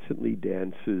constantly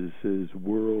dances as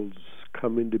worlds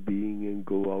come into being and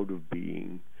go out of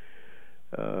being.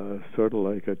 sort of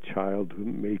like a child who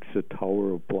makes a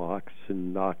tower of blocks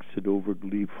and knocks it over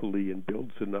gleefully and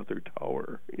builds another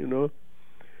tower, you know?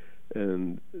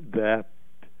 And that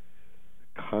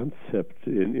concept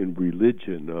in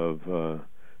religion of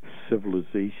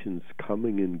civilizations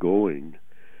coming and going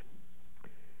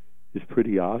is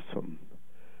pretty awesome.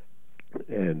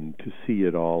 And to see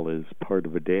it all as part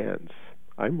of a dance.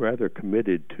 I'm rather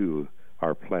committed to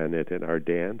our planet and our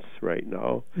dance right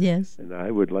now. Yes. And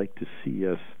I would like to see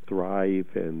us thrive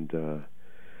and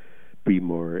be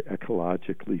more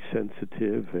ecologically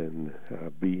sensitive and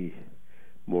be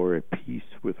more at peace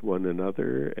with one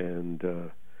another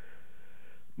and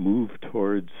move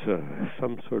towards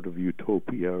some sort of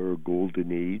utopia or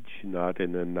golden age, not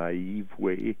in a naive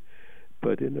way,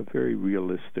 but in a very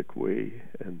realistic way.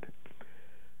 And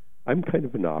I'm kind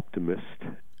of an optimist.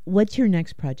 What's your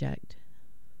next project?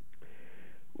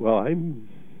 Well, I'm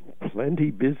plenty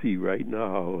busy right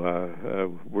now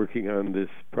working on this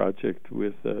project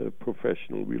with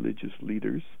professional religious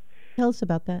leaders. Tell us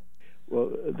about that.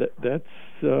 Well, that's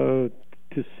to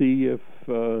see if,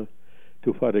 to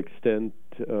what extent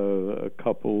a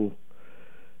couple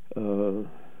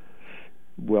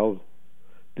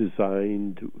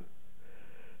well-designed,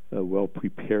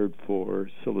 well-prepared for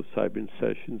psilocybin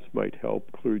sessions might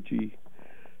help clergy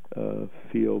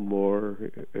feel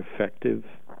more effective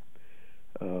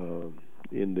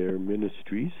in their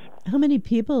ministries. How many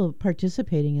people are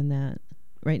participating in that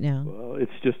right now? Well,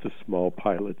 it's just a small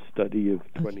pilot study of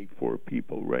 24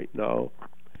 people right now.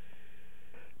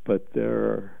 But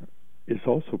there is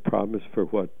also promise for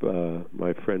what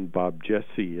my friend Bob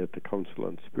Jesse at the Council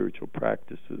on Spiritual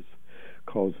Practices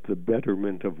calls the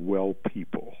betterment of well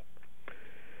people.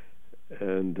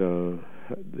 And the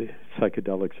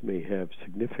psychedelics may have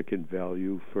significant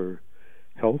value for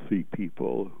healthy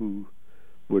people who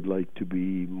would like to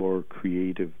be more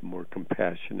creative, more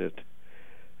compassionate,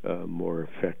 more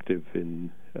effective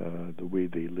in the way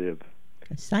they live.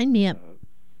 Sign me up.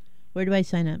 Where do I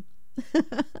sign up?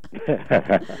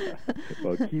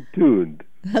 Well, keep tuned.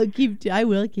 I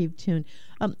will keep tuned.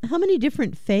 How many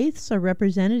different faiths are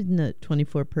represented in the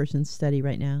 24-person study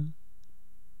right now?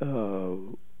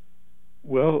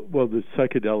 Well, the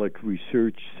psychedelic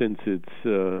research since its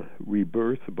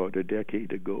rebirth about a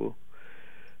decade ago,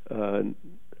 a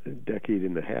decade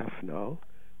and a half now,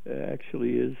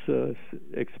 actually is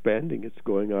expanding. It's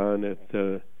going on at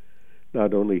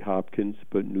not only Hopkins,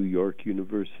 but New York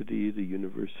University, the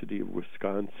University of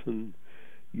Wisconsin,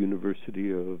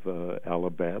 University of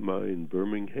Alabama in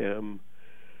Birmingham.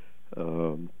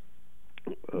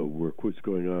 Work was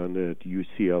going on at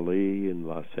UCLA in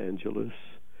Los Angeles,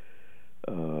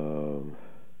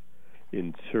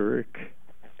 in Zurich,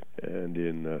 and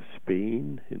in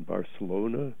Spain, in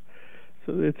Barcelona.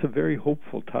 So it's a very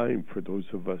hopeful time for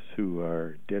those of us who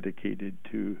are dedicated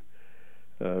to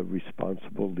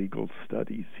responsible legal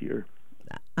studies here.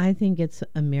 I think it's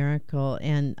a miracle,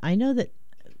 and I know that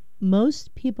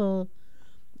most people,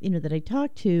 that I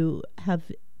talk to have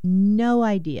no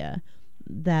idea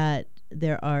that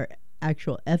there are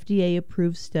actual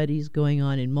FDA-approved studies going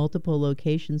on in multiple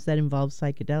locations that involve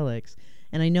psychedelics.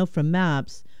 And I know from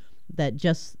MAPS that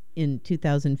just in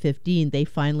 2015, they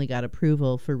finally got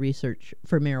approval for research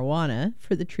for marijuana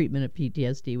for the treatment of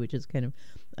PTSD, which is kind of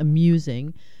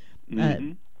amusing.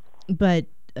 Mm-hmm. But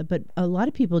a lot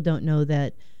of people don't know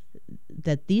that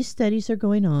these studies are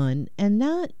going on, and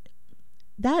that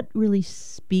really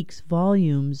speaks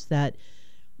volumes that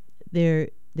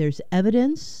there's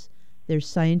evidence, there's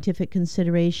scientific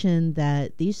consideration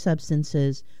that these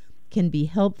substances can be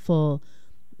helpful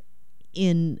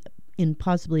in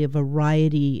possibly a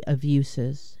variety of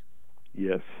uses.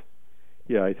 Yes.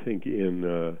 Yeah, I think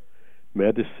in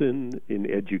medicine, in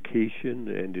education,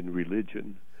 and in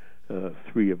religion,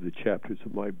 3 of the chapters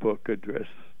of my book address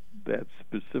that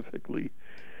specifically.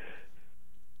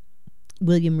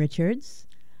 William Richards,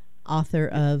 author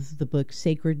of the book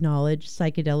Sacred Knowledge,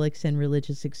 Psychedelics and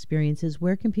Religious Experiences.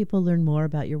 Where can people learn more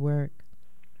about your work?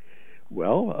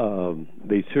 Well,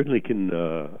 they certainly can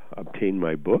obtain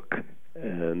my book,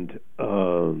 and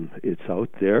it's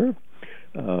out there,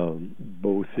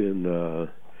 both in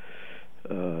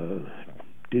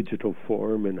digital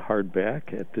form and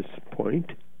hardback at this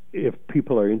point. If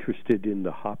people are interested in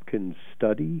the Hopkins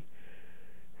study,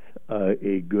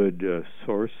 a good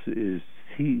source is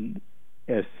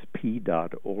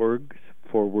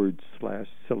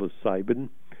csp.org/psilocybin,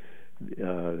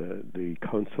 the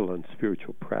Council on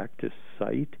Spiritual Practice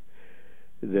site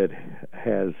that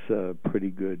has a pretty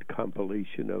good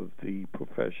compilation of the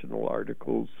professional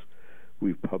articles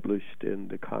we've published and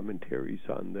the commentaries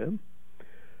on them.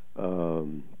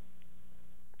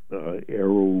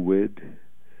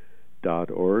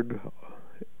 arrowwood.org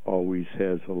always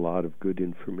has a lot of good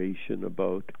information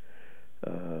about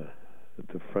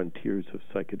the frontiers of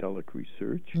psychedelic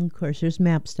research. And of course, there's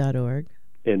maps.org.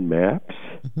 And maps.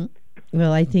 Mm-hmm.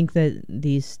 Well, I think that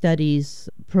these studies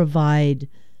provide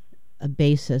a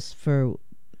basis for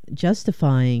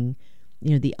justifying,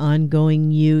 the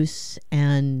ongoing use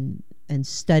and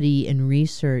study and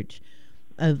research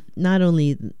of not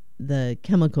only the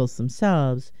chemicals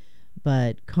themselves,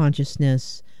 but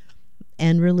consciousness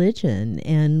and religion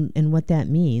and what that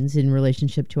means in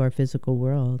relationship to our physical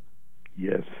world.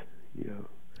 Yes, yeah.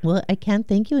 Well, I can't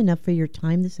thank you enough for your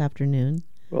time this afternoon.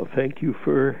 Well, thank you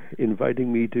for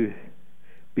inviting me to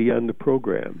be on the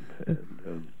program.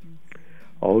 And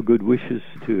all good wishes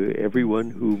to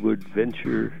everyone who would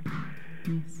venture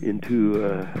into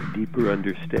a deeper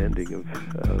understanding of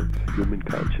human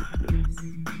consciousness.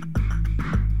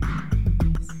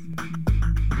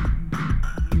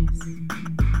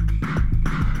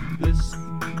 This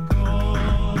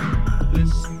call,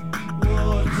 this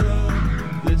water,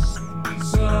 this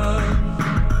sun,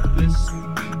 this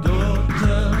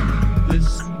daughter,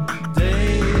 this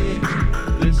day,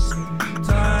 this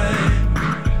time,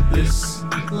 this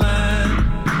land,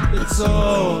 it's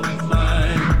all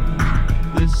mine.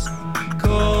 This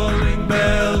calling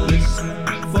bell, this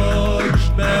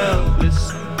forge bell,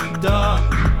 this dark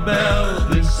bell,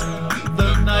 this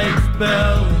the night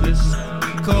bell, this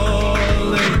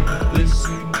calling, this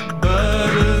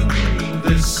burden,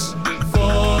 this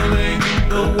falling,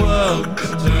 the world's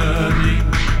turning.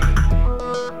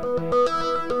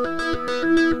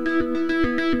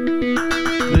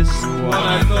 This what I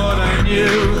thought I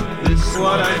knew, this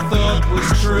what I thought was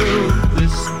true,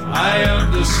 this I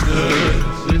understood,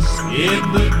 this in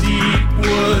the deep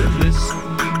wood, this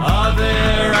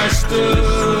there I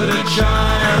stood, a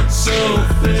child so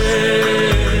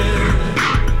fair.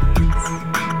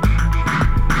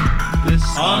 This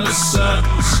on a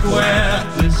certain square,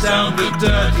 this down the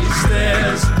dirty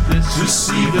stairs, this to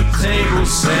see the table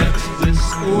set, this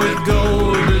with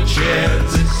golden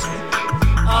chairs, this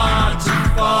to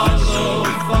follow,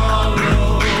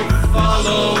 follow,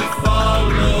 follow,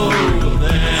 follow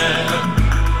them.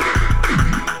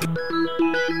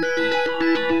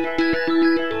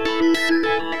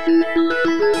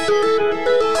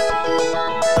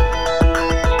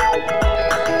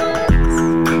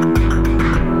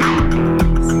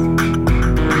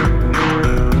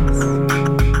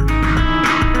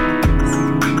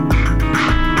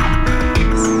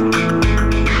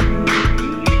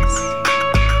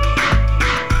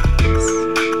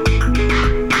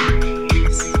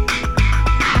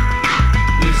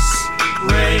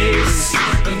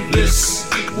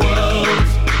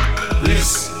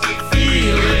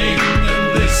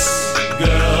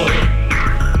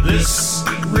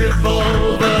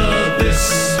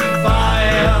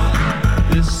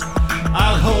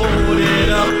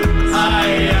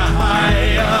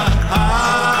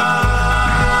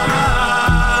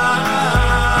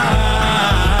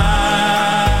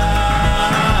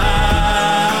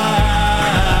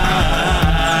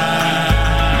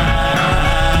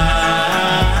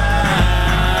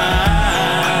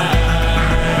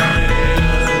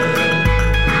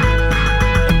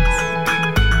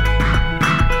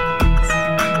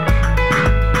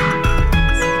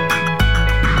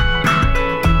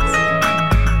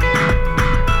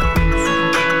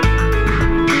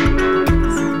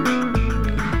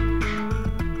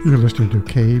 You're listening to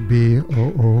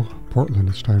KBOO Portland.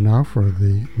 It's time now for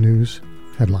the news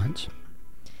headlines.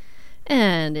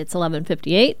 And it's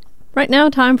 11:58. Right now,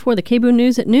 time for the KBOO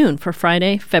News at noon for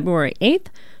Friday, February 8th,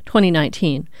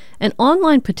 2019. An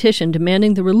online petition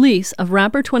demanding the release of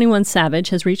rapper 21 Savage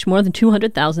has reached more than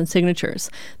 200,000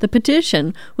 signatures. The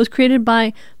petition was created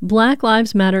by Black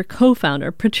Lives Matter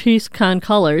co-founder Patrice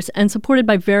Khan-Cullors and supported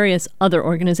by various other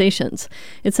organizations.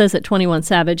 It says that 21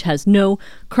 Savage has no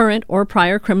current or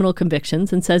prior criminal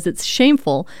convictions and says it's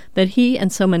shameful that he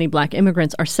and so many black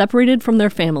immigrants are separated from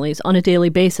their families on a daily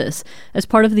basis as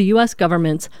part of the U.S.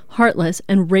 government's heartless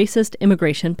and racist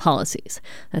immigration policies.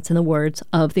 That's in the words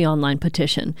of the online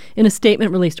petition. In a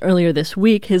statement released earlier this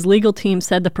week, his legal team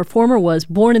said the performer was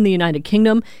born in the United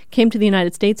Kingdom, came to the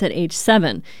United States at age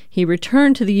 7. He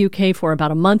returned to the UK for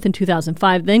about a month in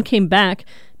 2005, then came back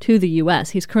to the U.S.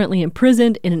 He's currently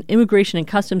imprisoned in an immigration and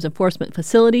customs enforcement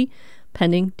facility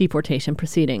pending deportation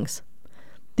proceedings.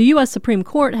 The U.S. Supreme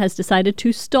Court has decided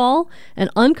to stall an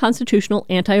unconstitutional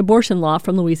anti-abortion law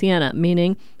from Louisiana,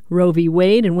 meaning Roe v.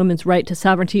 Wade and women's right to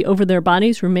sovereignty over their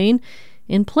bodies remain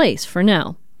in place for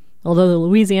now. Although the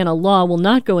Louisiana law will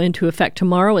not go into effect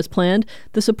tomorrow as planned,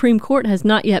 the Supreme Court has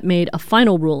not yet made a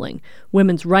final ruling.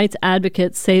 Women's rights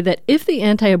advocates say that if the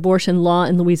anti-abortion law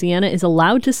in Louisiana is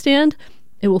allowed to stand,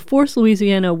 it will force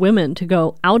Louisiana women to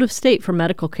go out of state for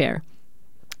medical care.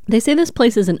 They say this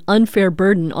places an unfair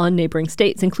burden on neighboring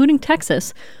states, including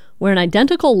Texas, where an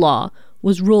identical law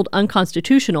was ruled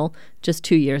unconstitutional just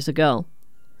 2 years ago.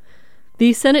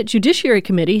 The Senate Judiciary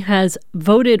Committee has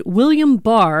voted William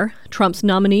Barr, Trump's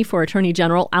nominee for Attorney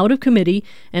General, out of committee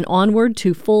and onward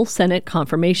to full Senate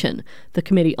confirmation. The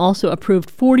committee also approved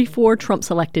 44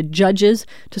 Trump-selected judges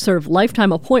to serve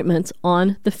lifetime appointments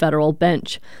on the federal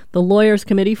bench. The Lawyers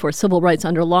Committee for Civil Rights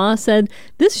Under Law said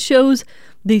this shows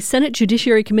the Senate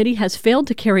Judiciary Committee has failed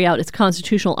to carry out its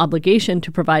constitutional obligation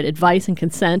to provide advice and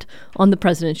consent on the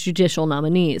president's judicial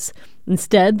nominees.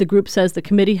 Instead, the group says the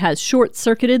committee has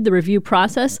short-circuited the review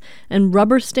process and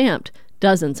rubber-stamped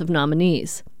dozens of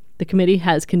nominees. The committee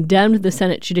has condemned the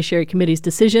Senate Judiciary Committee's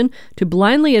decision to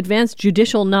blindly advance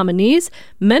judicial nominees,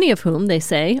 many of whom, they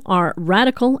say, are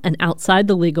radical and outside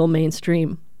the legal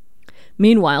mainstream.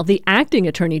 Meanwhile, the acting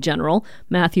Attorney General,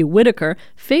 Matthew Whitaker,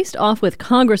 faced off with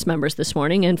Congress members this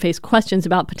morning and faced questions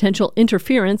about potential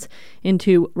interference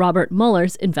into Robert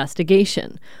Mueller's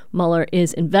investigation. Mueller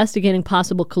is investigating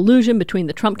possible collusion between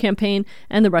the Trump campaign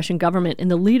and the Russian government in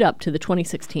the lead-up to the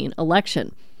 2016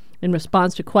 election. In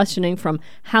response to questioning from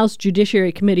House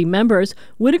Judiciary Committee members,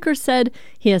 Whitaker said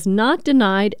he has not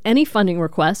denied any funding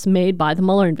requests made by the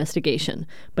Mueller investigation,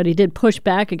 but he did push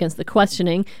back against the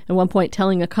questioning, at one point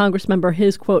telling a Congress member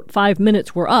his, quote, 5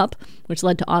 minutes were up, which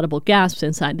led to audible gasps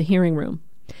inside the hearing room.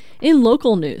 In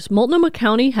local news, Multnomah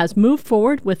County has moved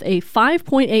forward with a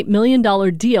 $5.8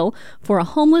 million deal for a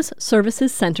homeless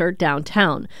services center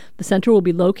downtown. The center will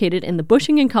be located in the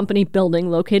Bushing & Company building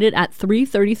located at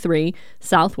 333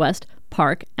 Southwest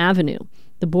Park Avenue.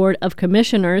 The Board of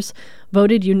Commissioners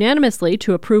voted unanimously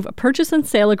to approve a purchase and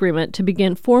sale agreement to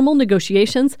begin formal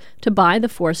negotiations to buy the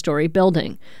 4-story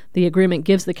building. The agreement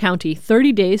gives the county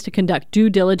 30 days to conduct due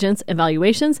diligence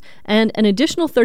evaluations and an additional 30